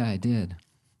wedding. Yeah, I did.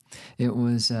 It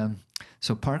was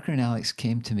so Parker and Alex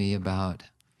came to me about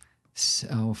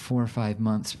 4 or 5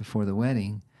 months before the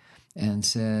wedding and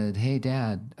said, "Hey,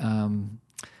 Dad,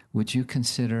 would you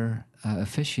consider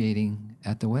officiating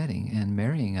at the wedding and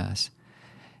marrying us?"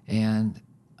 And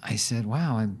I said,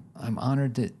 "Wow, I'm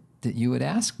honored that you would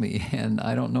ask me, and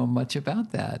I don't know much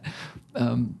about that."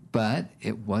 But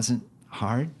it wasn't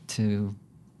hard to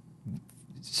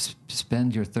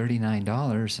spend your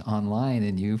 $39 online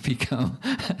and you become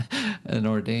an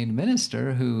ordained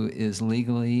minister who is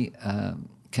legally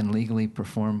can legally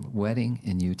perform wedding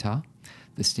in Utah.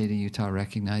 The state of Utah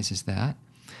recognizes that.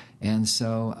 And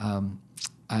so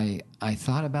I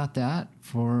thought about that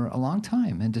for a long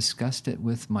time and discussed it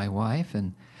with my wife,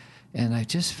 and I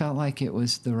just felt like it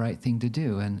was the right thing to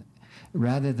do. And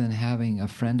rather than having a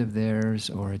friend of theirs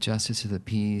or a justice of the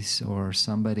peace or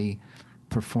somebody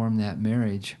perform that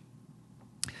marriage,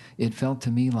 it felt to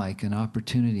me like an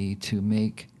opportunity to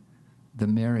make the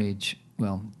marriage,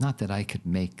 well, not that I could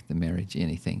make the marriage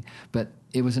anything, but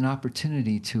it was an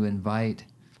opportunity to invite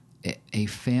a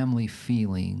family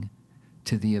feeling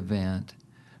to the event,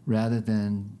 rather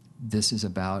than this is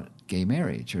about gay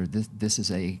marriage or this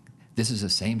is a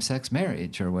same-sex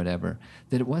marriage or whatever.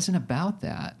 That it wasn't about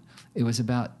that. It was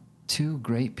about two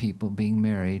great people being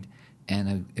married,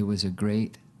 and it was a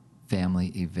great family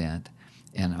event.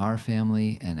 And our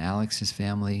family and Alex's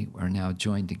family are now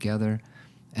joined together,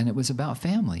 and it was about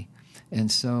family. And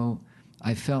so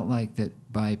I felt like that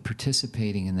by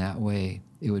participating in that way,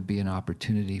 it would be an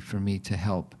opportunity for me to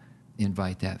help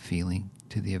invite that feeling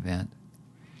to the event.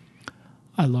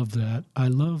 I love that. I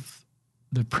love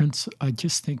I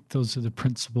just think those are the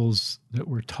principles that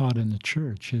we're taught in the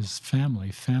church is family.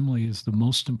 Family is the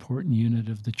most important unit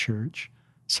of the church.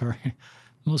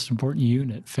 Most important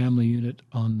unit, family unit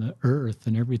on the earth,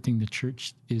 and everything the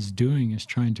church is doing is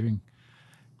trying to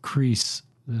increase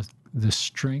the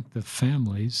strength of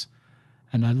families.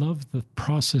 And I love the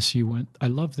process you went. I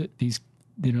love that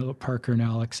Parker and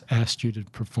Alex asked you to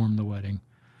perform the wedding.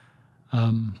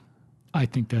 I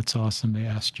think that's awesome. They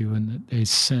asked you, and that they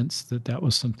sensed that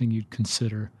was something you'd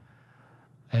consider.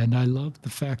 And I love the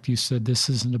fact you said this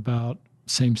isn't about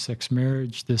same-sex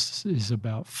marriage. This is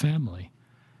about family.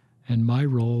 And my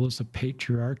role as a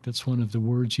patriarch, that's one of the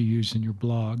words you use in your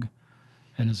blog,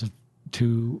 and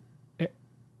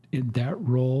in that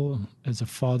role as a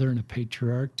father and a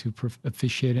patriarch to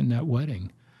officiate in that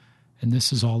wedding. And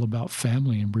this is all about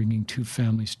family and bringing two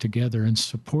families together and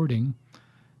supporting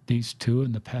these two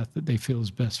in the path that they feel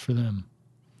is best for them.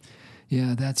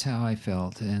 Yeah, that's how I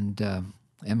felt, and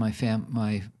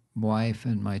my wife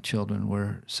and my children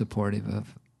were supportive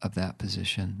of that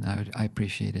position. I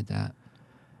appreciated that.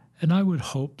 And I would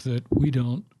hope that we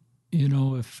don't,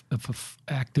 if an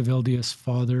active LDS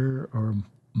father or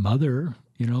mother,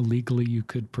 legally you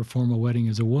could perform a wedding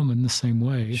as a woman the same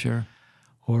way. Sure.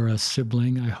 Or a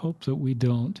sibling. I hope that we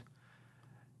don't,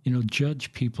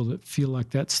 judge people that feel like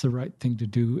that's the right thing to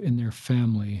do in their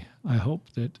family. I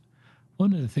hope that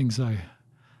one of the things I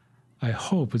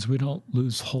hope is we don't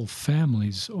lose whole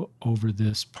families over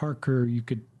this. Parker, you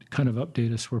could kind of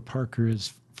update us where Parker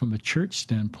is from a church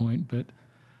standpoint, but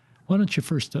why don't you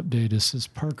first update us? Is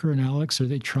Parker and Alex, are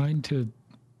they trying to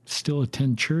still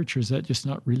attend church, or is that just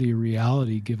not really a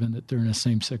reality given that they're in a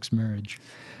same-sex marriage?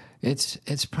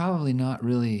 It's probably not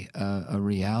really a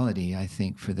reality, I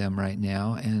think, for them right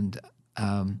now, and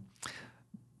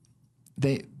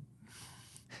they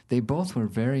they both were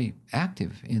very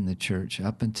active in the church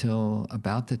up until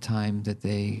about the time that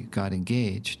they got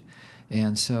engaged.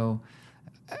 And so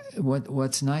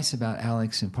what's nice about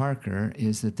Alex and Parker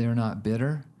is that they're not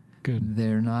bitter. Good.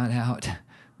 They're not out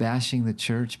bashing the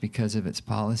church because of its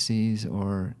policies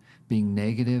or being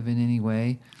negative in any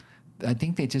way. I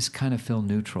think they just kind of feel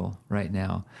neutral right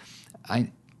now.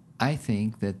 I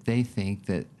think that they think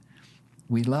that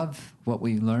we love what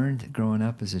we learned growing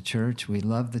up as a church. We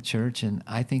love the church, and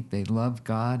I think they love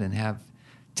God and have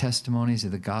testimonies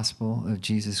of the gospel of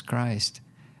Jesus Christ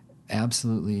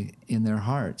absolutely in their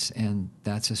hearts, and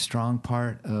that's a strong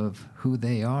part of who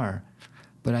they are.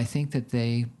 But I think that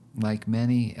they, like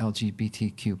many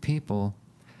LGBTQ people,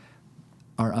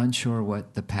 are unsure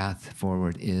what the path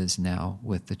forward is now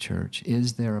with the church.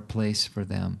 Is there a place for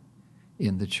them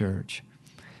in the church?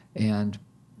 And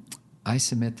I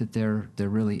submit that there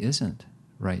really isn't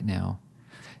right now.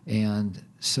 And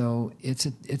so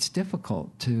it's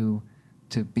difficult to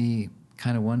be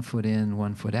kind of 1 foot in,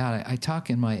 1 foot out. I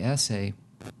talk in my essay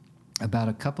about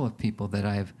a couple of people that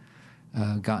I've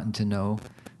gotten to know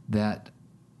that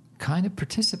kind of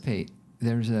participate.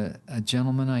 There's a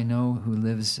gentleman I know who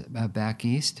lives back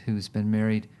east who's been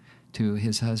married to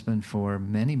his husband for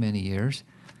many, many years,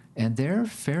 and they're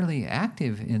fairly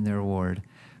active in their ward.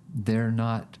 They're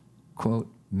not,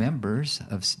 quote, members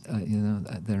of,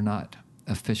 they're not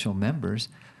official members,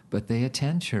 but they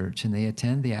attend church and they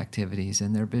attend the activities,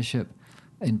 and their bishop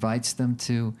invites them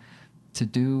to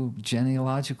do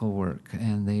genealogical work,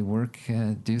 and they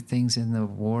do things in the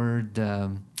ward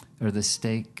or the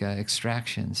stake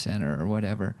extraction center or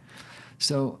whatever.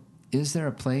 So is there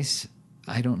a place?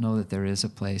 I don't know that there is a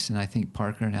place, and I think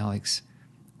Parker and Alex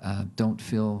don't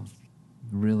feel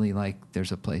really like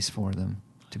there's a place for them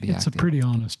to be It's active. a pretty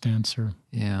honest answer.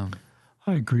 Yeah.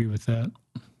 I agree with that.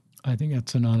 I think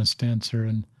that's an honest answer.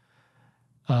 And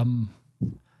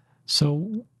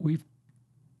so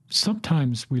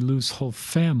sometimes we lose whole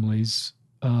families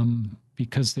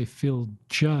because they feel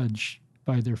judged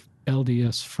by their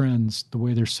LDS friends the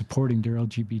way they're supporting their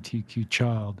LGBTQ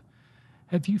child.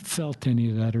 Have you felt any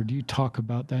of that, or do you talk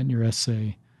about that in your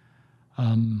essay?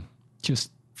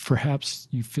 Just perhaps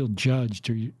you feel judged,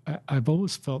 or I've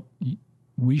always felt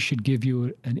we should give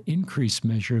you an increased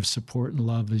measure of support and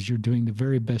love as you're doing the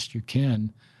very best you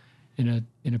can in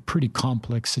a pretty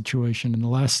complex situation. And the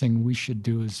last thing we should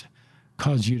do is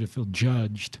cause you to feel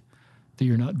judged that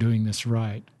you're not doing this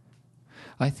right.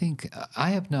 I think I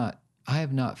have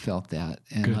not felt that,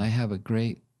 and Good. I have a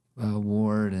great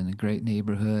ward and a great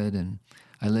neighborhood, and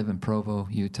I live in Provo,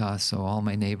 Utah, so all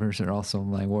my neighbors are also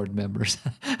my ward members.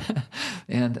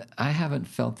 And I haven't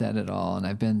felt that at all, and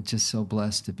I've been just so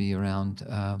blessed to be around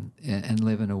and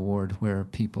live in a ward where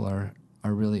people are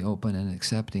really open and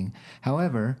accepting.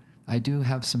 However, I do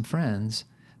have some friends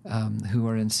who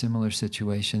are in similar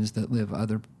situations that live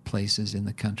other places in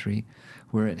the country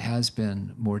where it has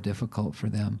been more difficult for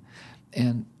them.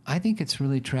 And I think it's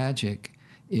really tragic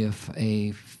if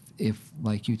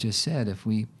like you just said, if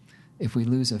we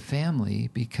lose a family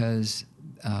because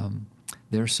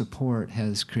their support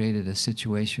has created a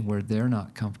situation where they're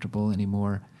not comfortable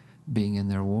anymore being in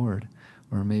their ward,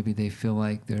 or maybe they feel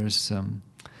like there's some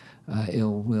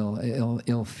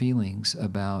ill feelings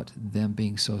about them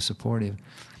being so supportive.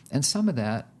 And some of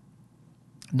that,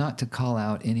 not to call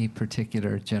out any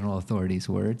particular general authorities'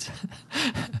 words,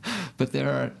 but there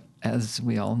are, as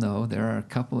we all know, there are a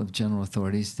couple of general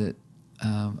authorities that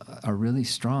are really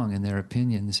strong in their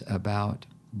opinions about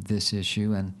this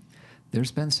issue. And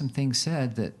there's been some things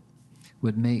said that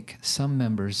would make some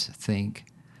members think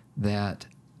that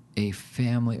a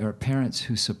family or parents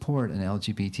who support an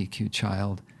LGBTQ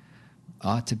child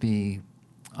ought to be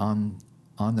on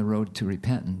the road to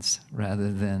repentance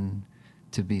rather than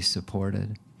to be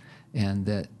supported. And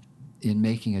that in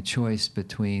making a choice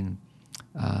between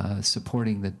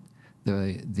supporting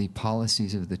the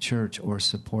policies of the church or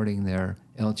supporting their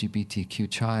LGBTQ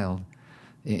child,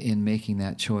 in making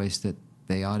that choice, that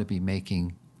they ought to be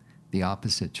making the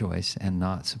opposite choice and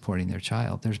not supporting their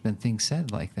child. There's been things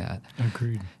said like that.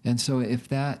 Agreed. And so if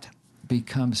that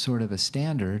becomes sort of a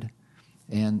standard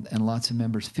and lots of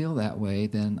members feel that way,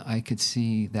 then I could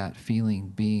see that feeling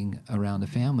being around a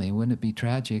family. And wouldn't it be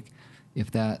tragic if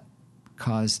that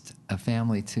caused a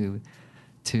family to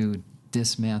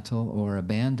dismantle or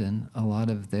abandon a lot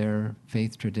of their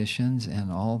faith traditions and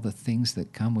all the things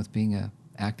that come with being an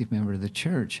active member of the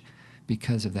church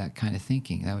because of that kind of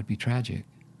thinking? That would be tragic.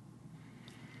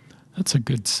 That's a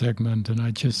good segment, and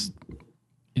I just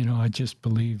I just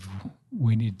believe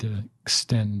we need to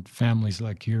extend families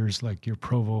like yours, like your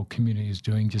Provo community is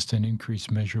doing, just an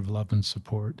increased measure of love and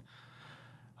support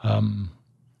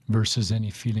versus any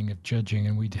feeling of judging.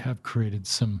 And we have created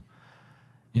some,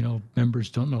 members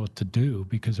don't know what to do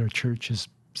because our church has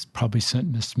probably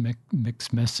sent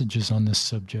mixed messages on this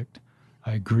subject.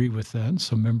 I agree with that. And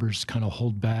so members kind of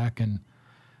hold back, and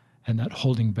that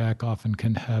holding back often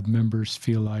can have members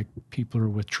feel like people are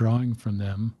withdrawing from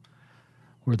them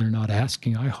or they're not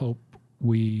asking. I hope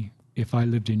if I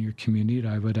lived in your community,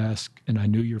 I would ask, and I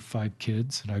knew your 5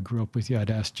 kids and I grew up with you, I'd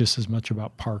ask just as much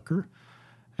about Parker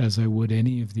as I would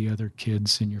any of the other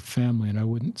kids in your family, and I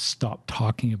wouldn't stop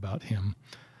talking about him.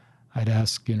 I'd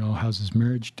ask, how's his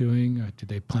marriage doing? Do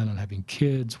they plan on having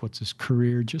kids? What's his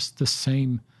career? Just the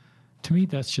same. To me,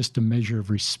 that's just a measure of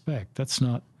respect. That's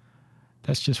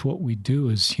just what we do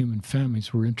as human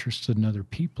families. We're interested in other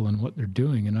people and what they're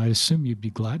doing. And I assume you'd be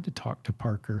glad to talk to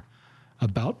Parker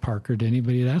about Parker to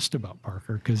anybody that asked about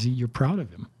Parker because you're proud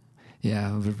of him.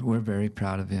 Yeah, we're very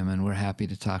proud of him, and we're happy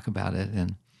to talk about it.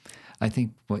 And I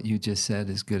think what you just said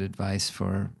is good advice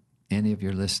for any of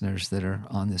your listeners that are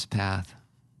on this path.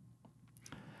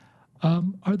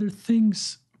 Are there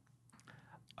things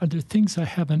I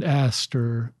haven't asked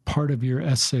or part of your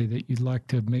essay that you'd like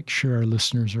to make sure our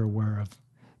listeners are aware of?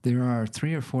 There are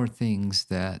 3 or 4 things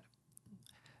that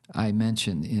I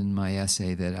mentioned in my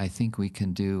essay that I think we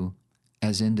can do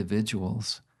as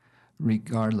individuals,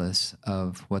 regardless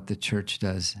of what the church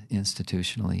does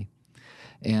institutionally.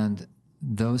 And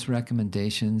those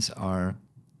recommendations are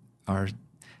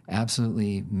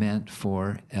absolutely meant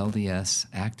for LDS,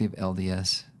 active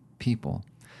LDS people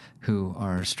who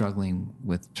are struggling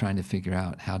with trying to figure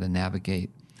out how to navigate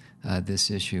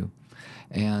this issue.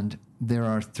 And there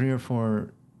are 3 or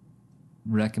 4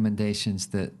 recommendations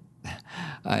that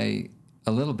I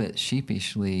a little bit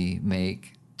sheepishly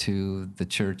make to the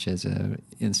church as an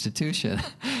institution.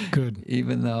 Good.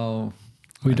 Even though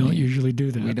we don't usually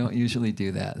do that. We don't usually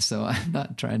do that. So I'm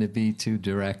not trying to be too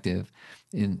directive.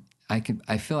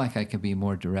 I feel like I can be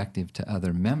more directive to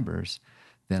other members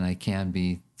than I can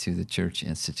be to the church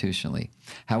institutionally.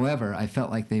 However, I felt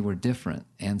like they were different,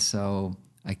 and so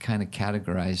I kind of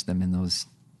categorized them in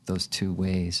those 2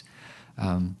 ways.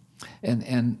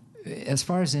 And as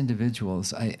far as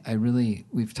individuals,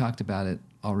 we've talked about it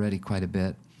already quite a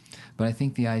bit, but I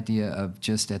think the idea of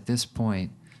just at this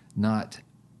point not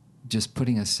just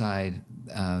putting aside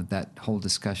that whole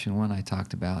discussion one I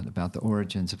talked about the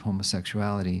origins of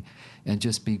homosexuality, and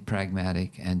just be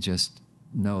pragmatic and just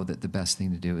know that the best thing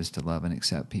to do is to love and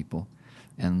accept people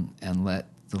and let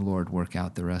the Lord work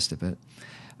out the rest of it.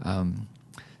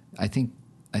 I think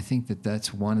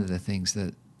that's one of the things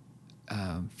that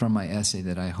from my essay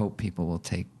that I hope people will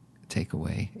take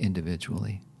away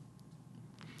individually.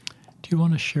 Do you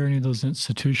want to share any of those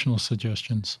institutional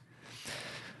suggestions?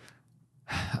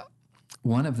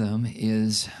 One of them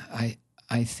is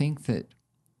I think that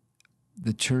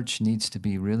the church needs to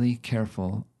be really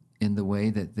careful in the way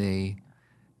that they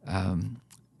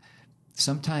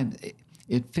sometimes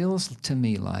it feels to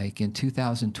me like in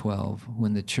 2012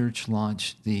 when the church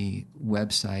launched the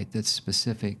website that's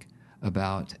specific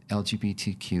about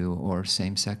LGBTQ or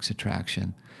same-sex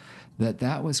attraction,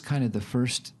 that was kind of the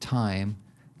first time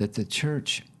that the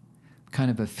church kind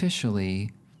of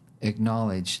officially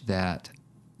acknowledged that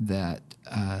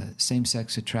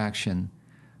same-sex attraction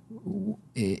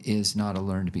is not a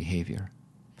learned behavior,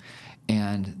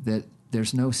 and that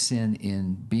there's no sin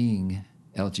in being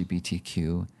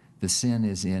LGBTQ. The sin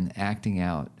is in acting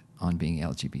out on being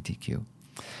LGBTQ.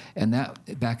 And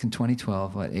that, back in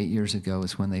 2012, 8 years ago,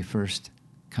 is when they first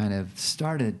kind of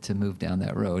started to move down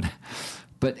that road.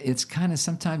 But it's kind of,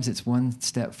 sometimes it's 1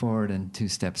 step forward and 2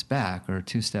 steps back, or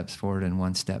 2 steps forward and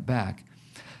 1 step back.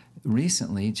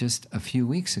 Recently, just a few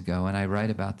weeks ago, and I write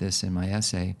about this in my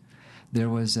essay, there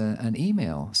was an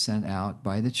email sent out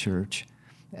by the church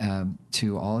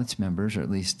to all its members, or at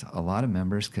least a lot of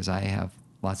members, because I have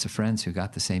lots of friends who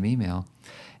got the same email.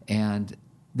 And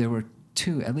there were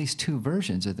at least two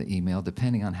versions of the email,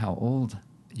 depending on how old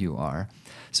you are.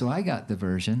 So I got the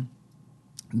version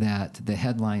that the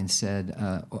headline said,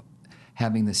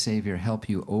 having the Savior help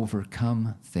you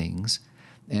overcome things.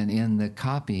 And in the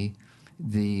copy,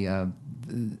 one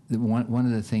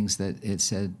of the things that it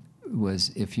said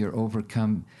was, if you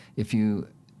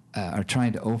are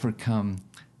trying to overcome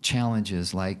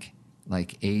challenges like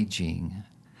aging,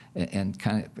 and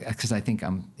kind of, because I think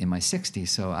I'm in my 60s,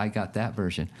 so I got that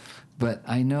version. But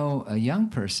I know a young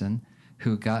person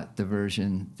who got the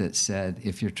version that said,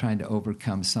 if you're trying to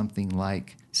overcome something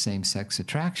like same-sex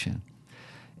attraction.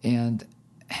 And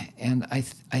I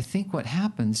think what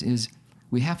happens is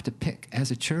we have to pick, as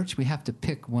a church, we have to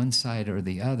pick one side or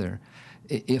the other.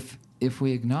 If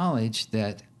we acknowledge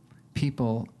that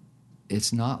people,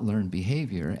 it's not learned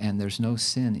behavior and there's no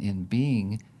sin in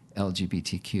being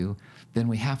LGBTQ, then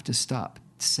we have to stop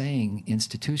saying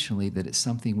institutionally that it's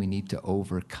something we need to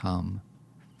overcome.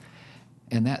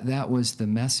 And that was the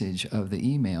message of the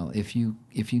email. If you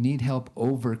need help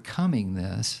overcoming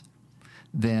this,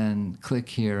 then click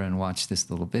here and watch this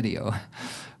little video.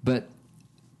 But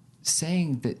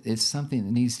saying that it's something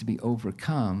that needs to be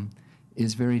overcome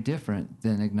is very different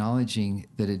than acknowledging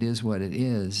that it is what it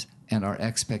is, and our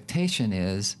expectation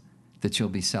is that you'll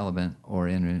be celibate or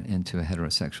into a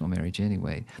heterosexual marriage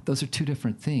anyway. Those are two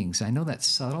different things. I know that's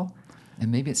subtle,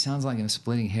 and maybe it sounds like I'm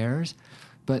splitting hairs,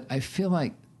 but I feel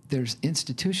like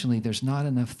institutionally there's not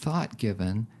enough thought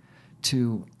given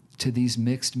to these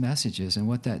mixed messages, and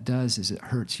what that does is it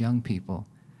hurts young people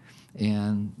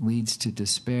and leads to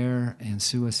despair and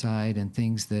suicide and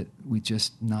things that we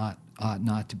just ought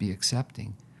not to be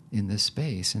accepting in this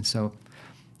space. And so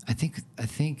I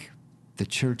think the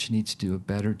church needs to do a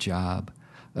better job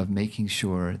of making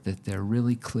sure that they're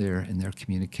really clear in their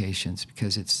communications,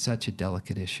 because it's such a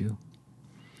delicate issue.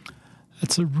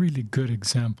 That's a really good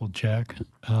example, Jack.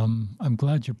 I'm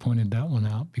glad you pointed that one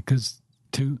out, because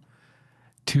to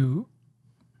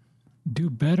do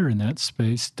better in that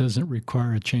space doesn't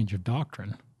require a change of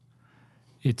doctrine.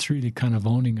 It's really kind of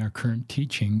owning our current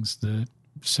teachings that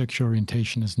sexual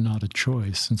orientation is not a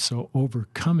choice. And so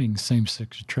overcoming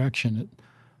same-sex attraction, it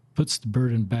puts the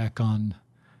burden back on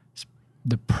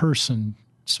the person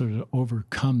sort of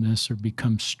overcome this or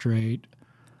become straight.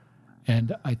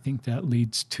 And I think that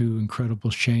leads to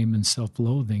incredible shame and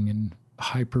self-loathing and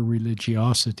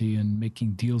hyper-religiosity and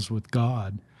making deals with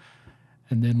God.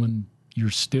 And then when you're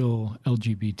still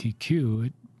LGBTQ,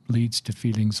 it leads to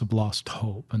feelings of lost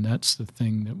hope. And that's the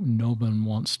thing that no one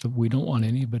wants to, we don't want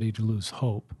anybody to lose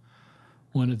hope.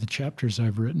 One of the chapters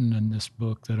I've written in this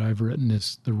book that I've written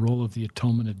is the role of the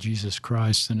atonement of Jesus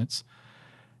Christ. And it's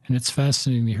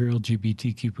fascinating to hear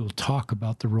LGBTQ people talk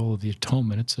about the role of the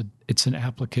atonement. It's an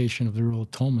application of the role of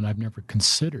atonement I've never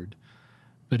considered,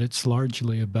 but it's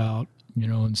largely about,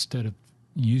 instead of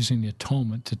using the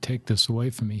atonement to take this away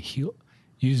from me,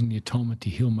 using the atonement to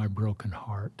heal my broken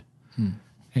heart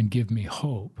and give me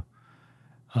hope.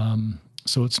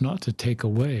 So it's not to take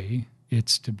away,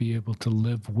 it's to be able to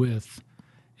live with,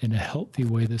 in a healthy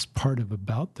way, this part of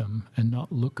about them, and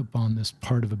not look upon this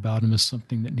part of about them as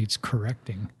something that needs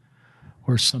correcting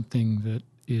or something that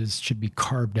should be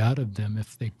carved out of them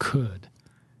if they could.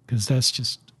 Because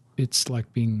it's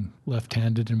like being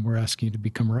left-handed and we're asking you to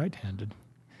become right-handed.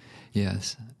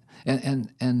 Yes.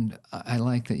 And I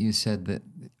like that you said that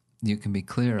you can be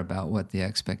clear about what the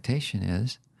expectation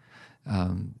is.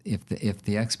 If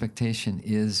the expectation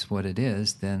is what it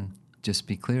is, then just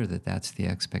be clear that that's the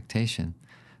expectation.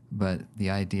 But the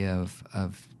idea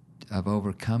of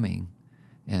overcoming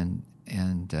and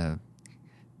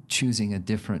choosing a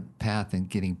different path and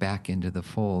getting back into the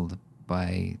fold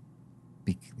by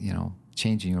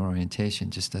changing your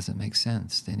orientation just doesn't make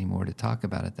sense anymore to talk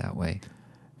about it that way.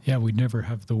 Yeah, we'd never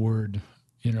have the word,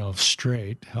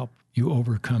 straight, help you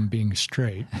overcome being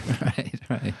straight.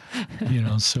 Right.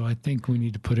 So I think we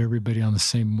need to put everybody on the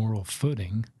same moral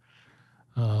footing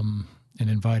and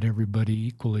invite everybody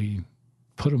equally,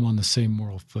 put them on the same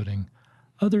moral footing.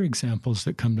 Other examples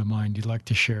that come to mind you'd like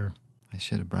to share? I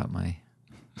should have brought my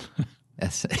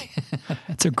essay.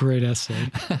 It's a great essay.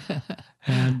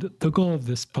 And the goal of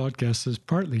this podcast is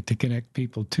partly to connect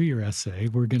people to your essay.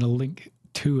 We're going to link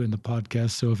to in the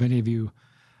podcast. So if any of you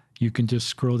can just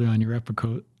scroll down your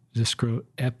episode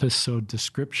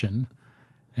description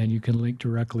and you can link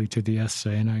directly to the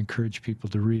essay. And I encourage people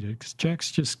to read it, because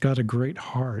Jack's just got a great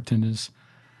heart and is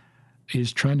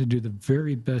trying to do the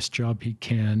very best job he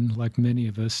can, like many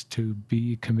of us, to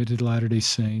be a committed Latter-day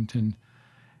Saint and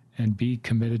be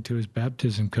committed to his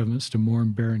baptism covenants to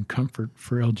mourn, bear, and comfort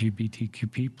for LGBTQ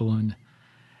people,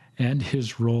 and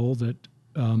his role that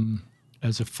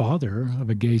as a father of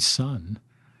a gay son,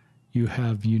 you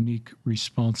have unique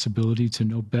responsibility to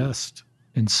know best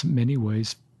in many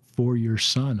ways for your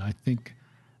son. I think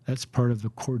that's part of the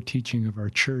core teaching of our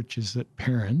church, is that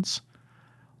parents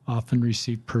often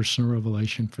receive personal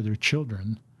revelation for their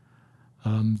children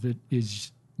that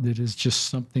is just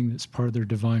something that's part of their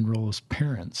divine role as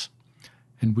parents.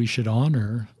 And we should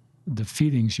honor the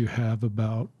feelings you have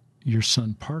about your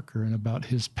son Parker and about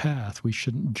his path. We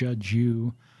shouldn't judge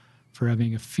you for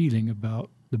having a feeling about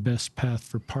the best path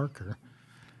for Parker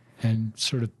and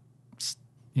sort of,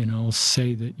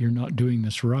 say that you're not doing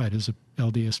this right as a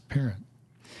LDS parent.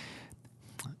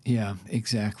 Yeah,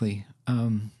 exactly.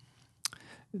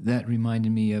 that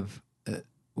reminded me of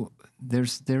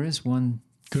there is one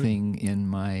Good. thing in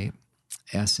my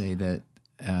essay that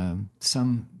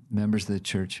some members of the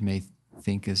church may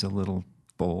think is a little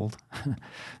bold,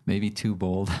 maybe too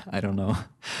bold. I don't know,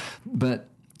 but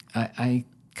I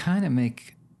kind of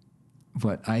make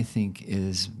what I think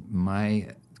is my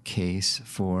case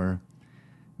for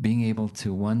being able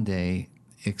to one day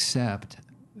accept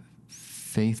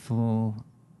faithful,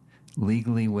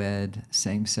 legally wed,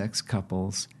 same-sex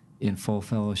couples in full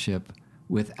fellowship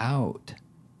without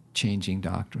changing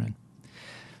doctrine.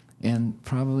 And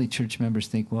probably church members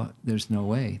think, well, there's no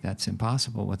way, that's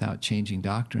impossible without changing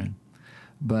doctrine.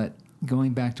 But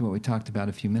going back to what we talked about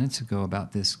a few minutes ago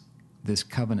about this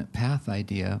covenant path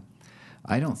idea,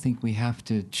 I don't think we have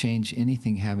to change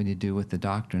anything having to do with the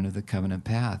doctrine of the covenant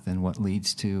path and what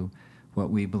leads to what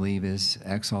we believe is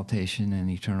exaltation and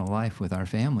eternal life with our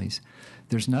families.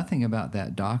 There's nothing about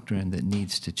that doctrine that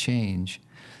needs to change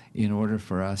in order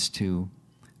for us to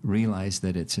realize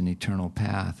that it's an eternal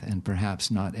path, and perhaps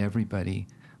not everybody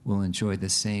will enjoy the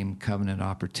same covenant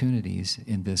opportunities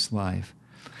in this life.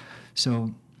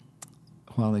 So,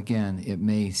 while again, it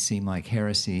may seem like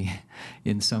heresy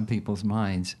in some people's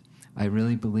minds, I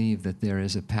really believe that there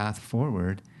is a path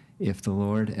forward if the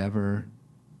Lord ever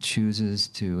chooses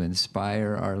to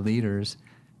inspire our leaders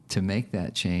to make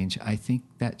that change. I think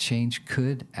that change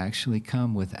could actually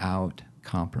come without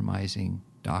compromising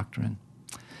doctrine.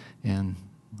 And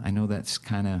I know that's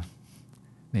kind of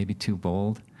maybe too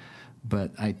bold,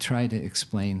 but I try to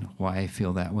explain why I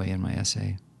feel that way in my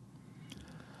essay.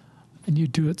 And you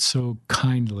do it so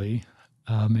kindly,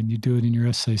 and you do it in your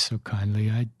essay so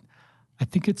kindly. I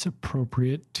think it's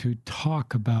appropriate to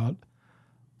talk about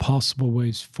possible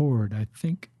ways forward. I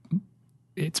think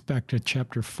it's back to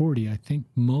chapter 40. I think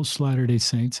most Latter-day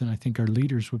Saints, and I think our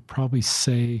leaders would probably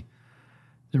say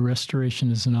the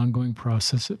restoration is an ongoing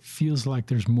process. It feels like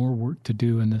there's more work to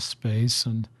do in this space.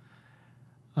 And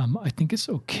I think it's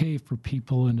okay for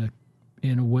people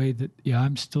in a way that, yeah,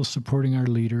 I'm still supporting our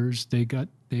leaders.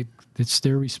 It's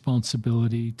their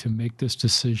responsibility to make this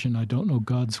decision. I don't know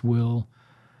God's will.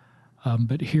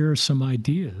 But here are some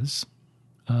ideas,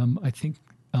 I think,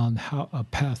 on how a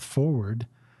path forward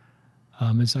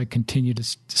as I continue to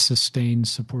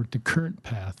support the current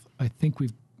path. I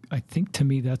think to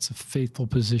me that's a faithful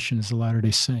position as a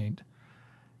Latter-day Saint.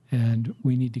 And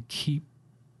we need to keep,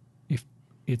 if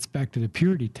it's back to the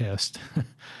purity test,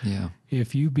 Yeah.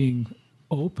 if you being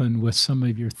open with some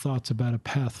of your thoughts about a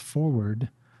path forward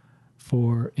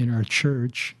in our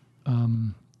church,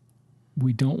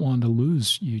 we don't want to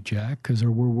lose you, Jack, because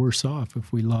we're worse off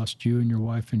if we lost you and your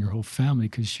wife and your whole family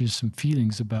because you have some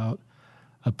feelings about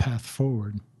a path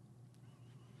forward.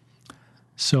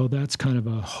 So that's kind of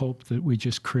a hope that we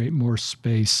just create more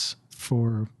space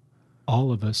for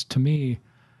all of us. To me,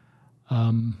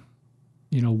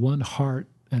 one heart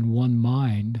and one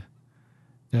mind,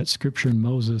 that scripture in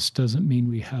Moses doesn't mean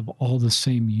we have all the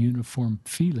same uniform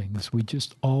feelings. We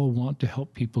just all want to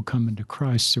help people come into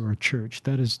Christ through our church.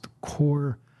 That is the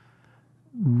core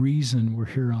reason we're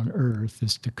here on earth,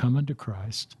 is to come into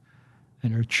Christ.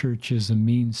 And our church is a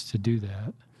means to do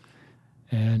that.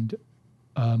 And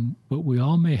but we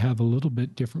all may have a little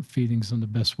bit different feelings on the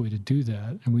best way to do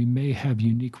that. And we may have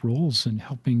unique roles in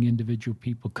helping individual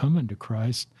people come into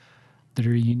Christ that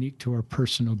are unique to our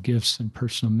personal gifts and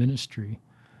personal ministry.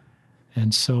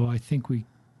 And so I think we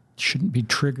shouldn't be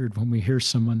triggered when we hear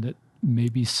someone that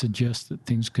maybe suggests that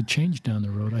things could change down the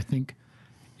road. I think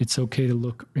it's okay to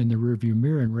look in the rearview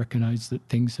mirror and recognize that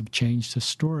things have changed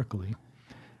historically.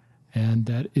 And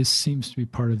that seems to be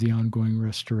part of the ongoing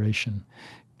restoration.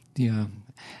 Yeah.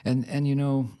 And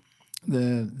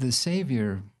the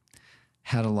Savior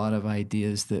had a lot of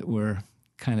ideas that were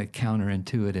kind of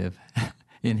counterintuitive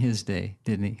in his day,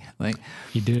 didn't he? Like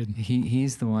He did.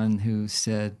 He's the one who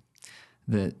said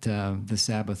that the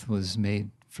Sabbath was made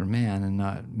for man and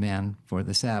not man for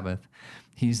the Sabbath.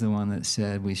 He's the one that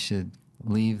said we should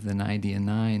leave the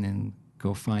 99 and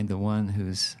go find the one who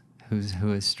has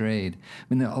strayed.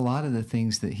 I mean, a lot of the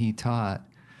things that he taught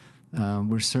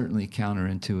were certainly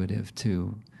counterintuitive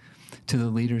to the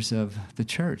leaders of the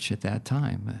church at that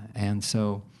time. And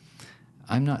so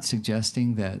I'm not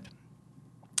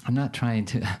trying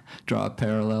to draw a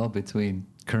parallel between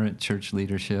current church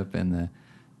leadership and the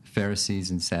Pharisees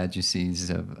and Sadducees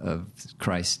of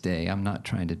Christ's day. I'm not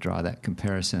trying to draw that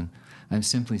comparison. I'm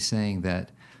simply saying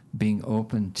that being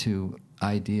open to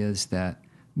ideas that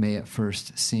may at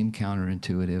first seem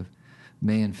counterintuitive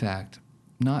may in fact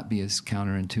not be as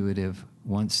counterintuitive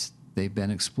once they've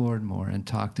been explored more and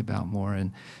talked about more,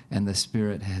 and the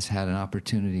Spirit has had an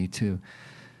opportunity to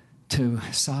to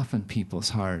soften people's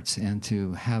hearts and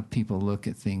to have people look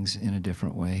at things in a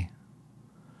different way.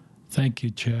 Thank you,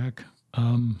 Jack.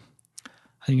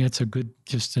 I think that's a good,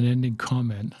 just an ending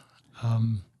comment.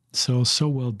 So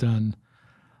well done.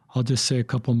 I'll just say a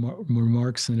couple more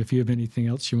remarks, and if you have anything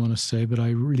else you want to say, but I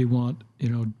really want,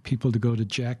 people to go to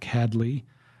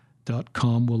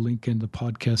jackhadley.com. We'll link in the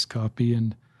podcast copy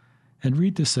and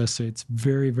read this essay. It's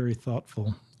very, very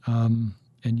thoughtful. And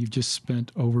you've just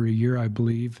spent over a year, I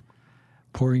believe,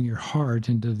 pouring your heart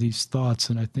into these thoughts.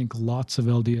 And I think lots of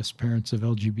LDS parents of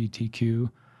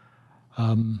LGBTQ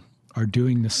are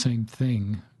doing the same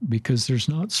thing, because there's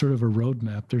not sort of a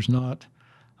roadmap. There's not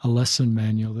a lesson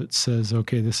manual that says,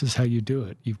 okay, this is how you do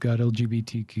it. You've got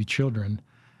LGBTQ children.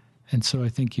 And so I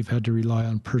think you've had to rely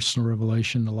on personal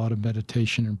revelation, a lot of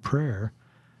meditation and prayer.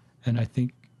 And I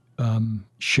think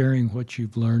sharing what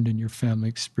you've learned in your family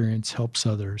experience helps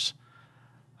others.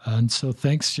 And so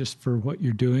thanks just for what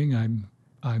you're doing.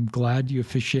 I'm glad you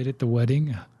officiated the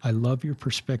wedding. I love your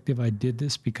perspective. I did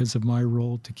this because of my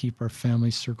role to keep our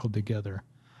family circled together.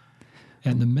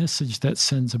 And the message that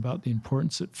sends about the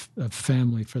importance of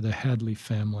family for the Hadley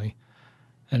family.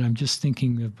 And I'm just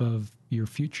thinking of your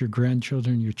future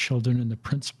grandchildren, your children, and the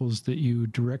principles that you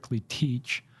directly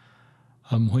teach.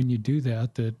 When you do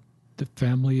that, that the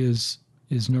family is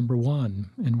number one,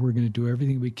 and we're going to do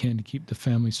everything we can to keep the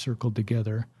family circled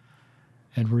together.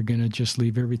 And we're going to just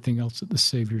leave everything else at the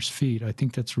Savior's feet. I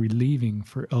think that's relieving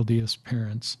for LDS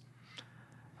parents.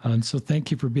 And so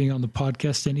thank you for being on the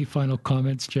podcast. Any final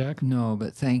comments, Jack? No,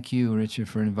 but thank you, Richard,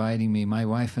 for inviting me. My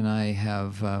wife and I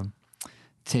have have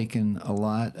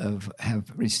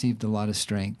received a lot of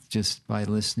strength just by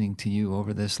listening to you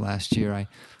over this last year.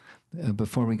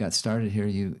 Before we got started here,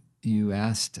 you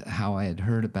asked how I had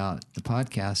heard about the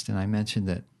podcast, and I mentioned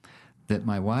that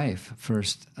my wife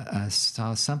first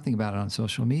saw something about it on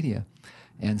social media.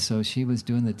 And so she was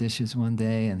doing the dishes one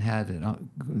day and had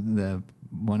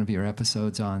one of your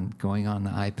episodes going on the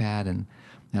iPad, and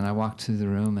I walked through the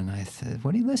room and I said,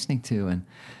 "What are you listening to?"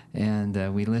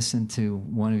 And we listened to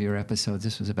one of your episodes.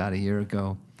 This was about a year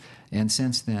ago, and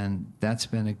since then, that's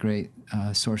been a great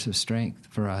source of strength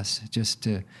for us, just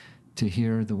to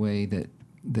hear the way that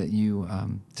you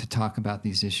to talk about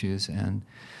these issues, and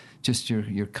just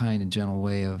your kind and gentle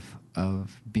way of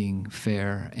being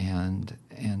fair and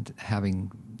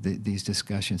having these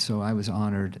discussions. So I was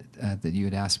honored that you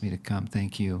had asked me to come.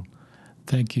 Thank you.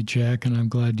 Thank you, Jack. And I'm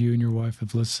glad you and your wife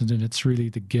have listened. And it's really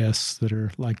the guests that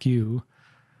are like you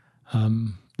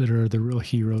that are the real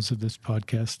heroes of this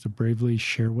podcast, to bravely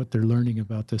share what they're learning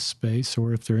about this space,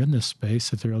 or if they're in this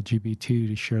space, if they're LGBT,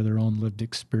 to share their own lived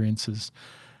experiences.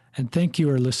 And thank you,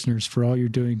 our listeners, for all you're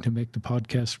doing to make the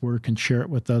podcast work and share it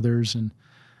with others. And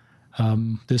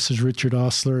this is Richard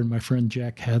Ostler and my friend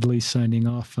Jack Hadley signing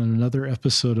off on another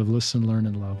episode of Listen, Learn,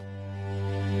 and Love.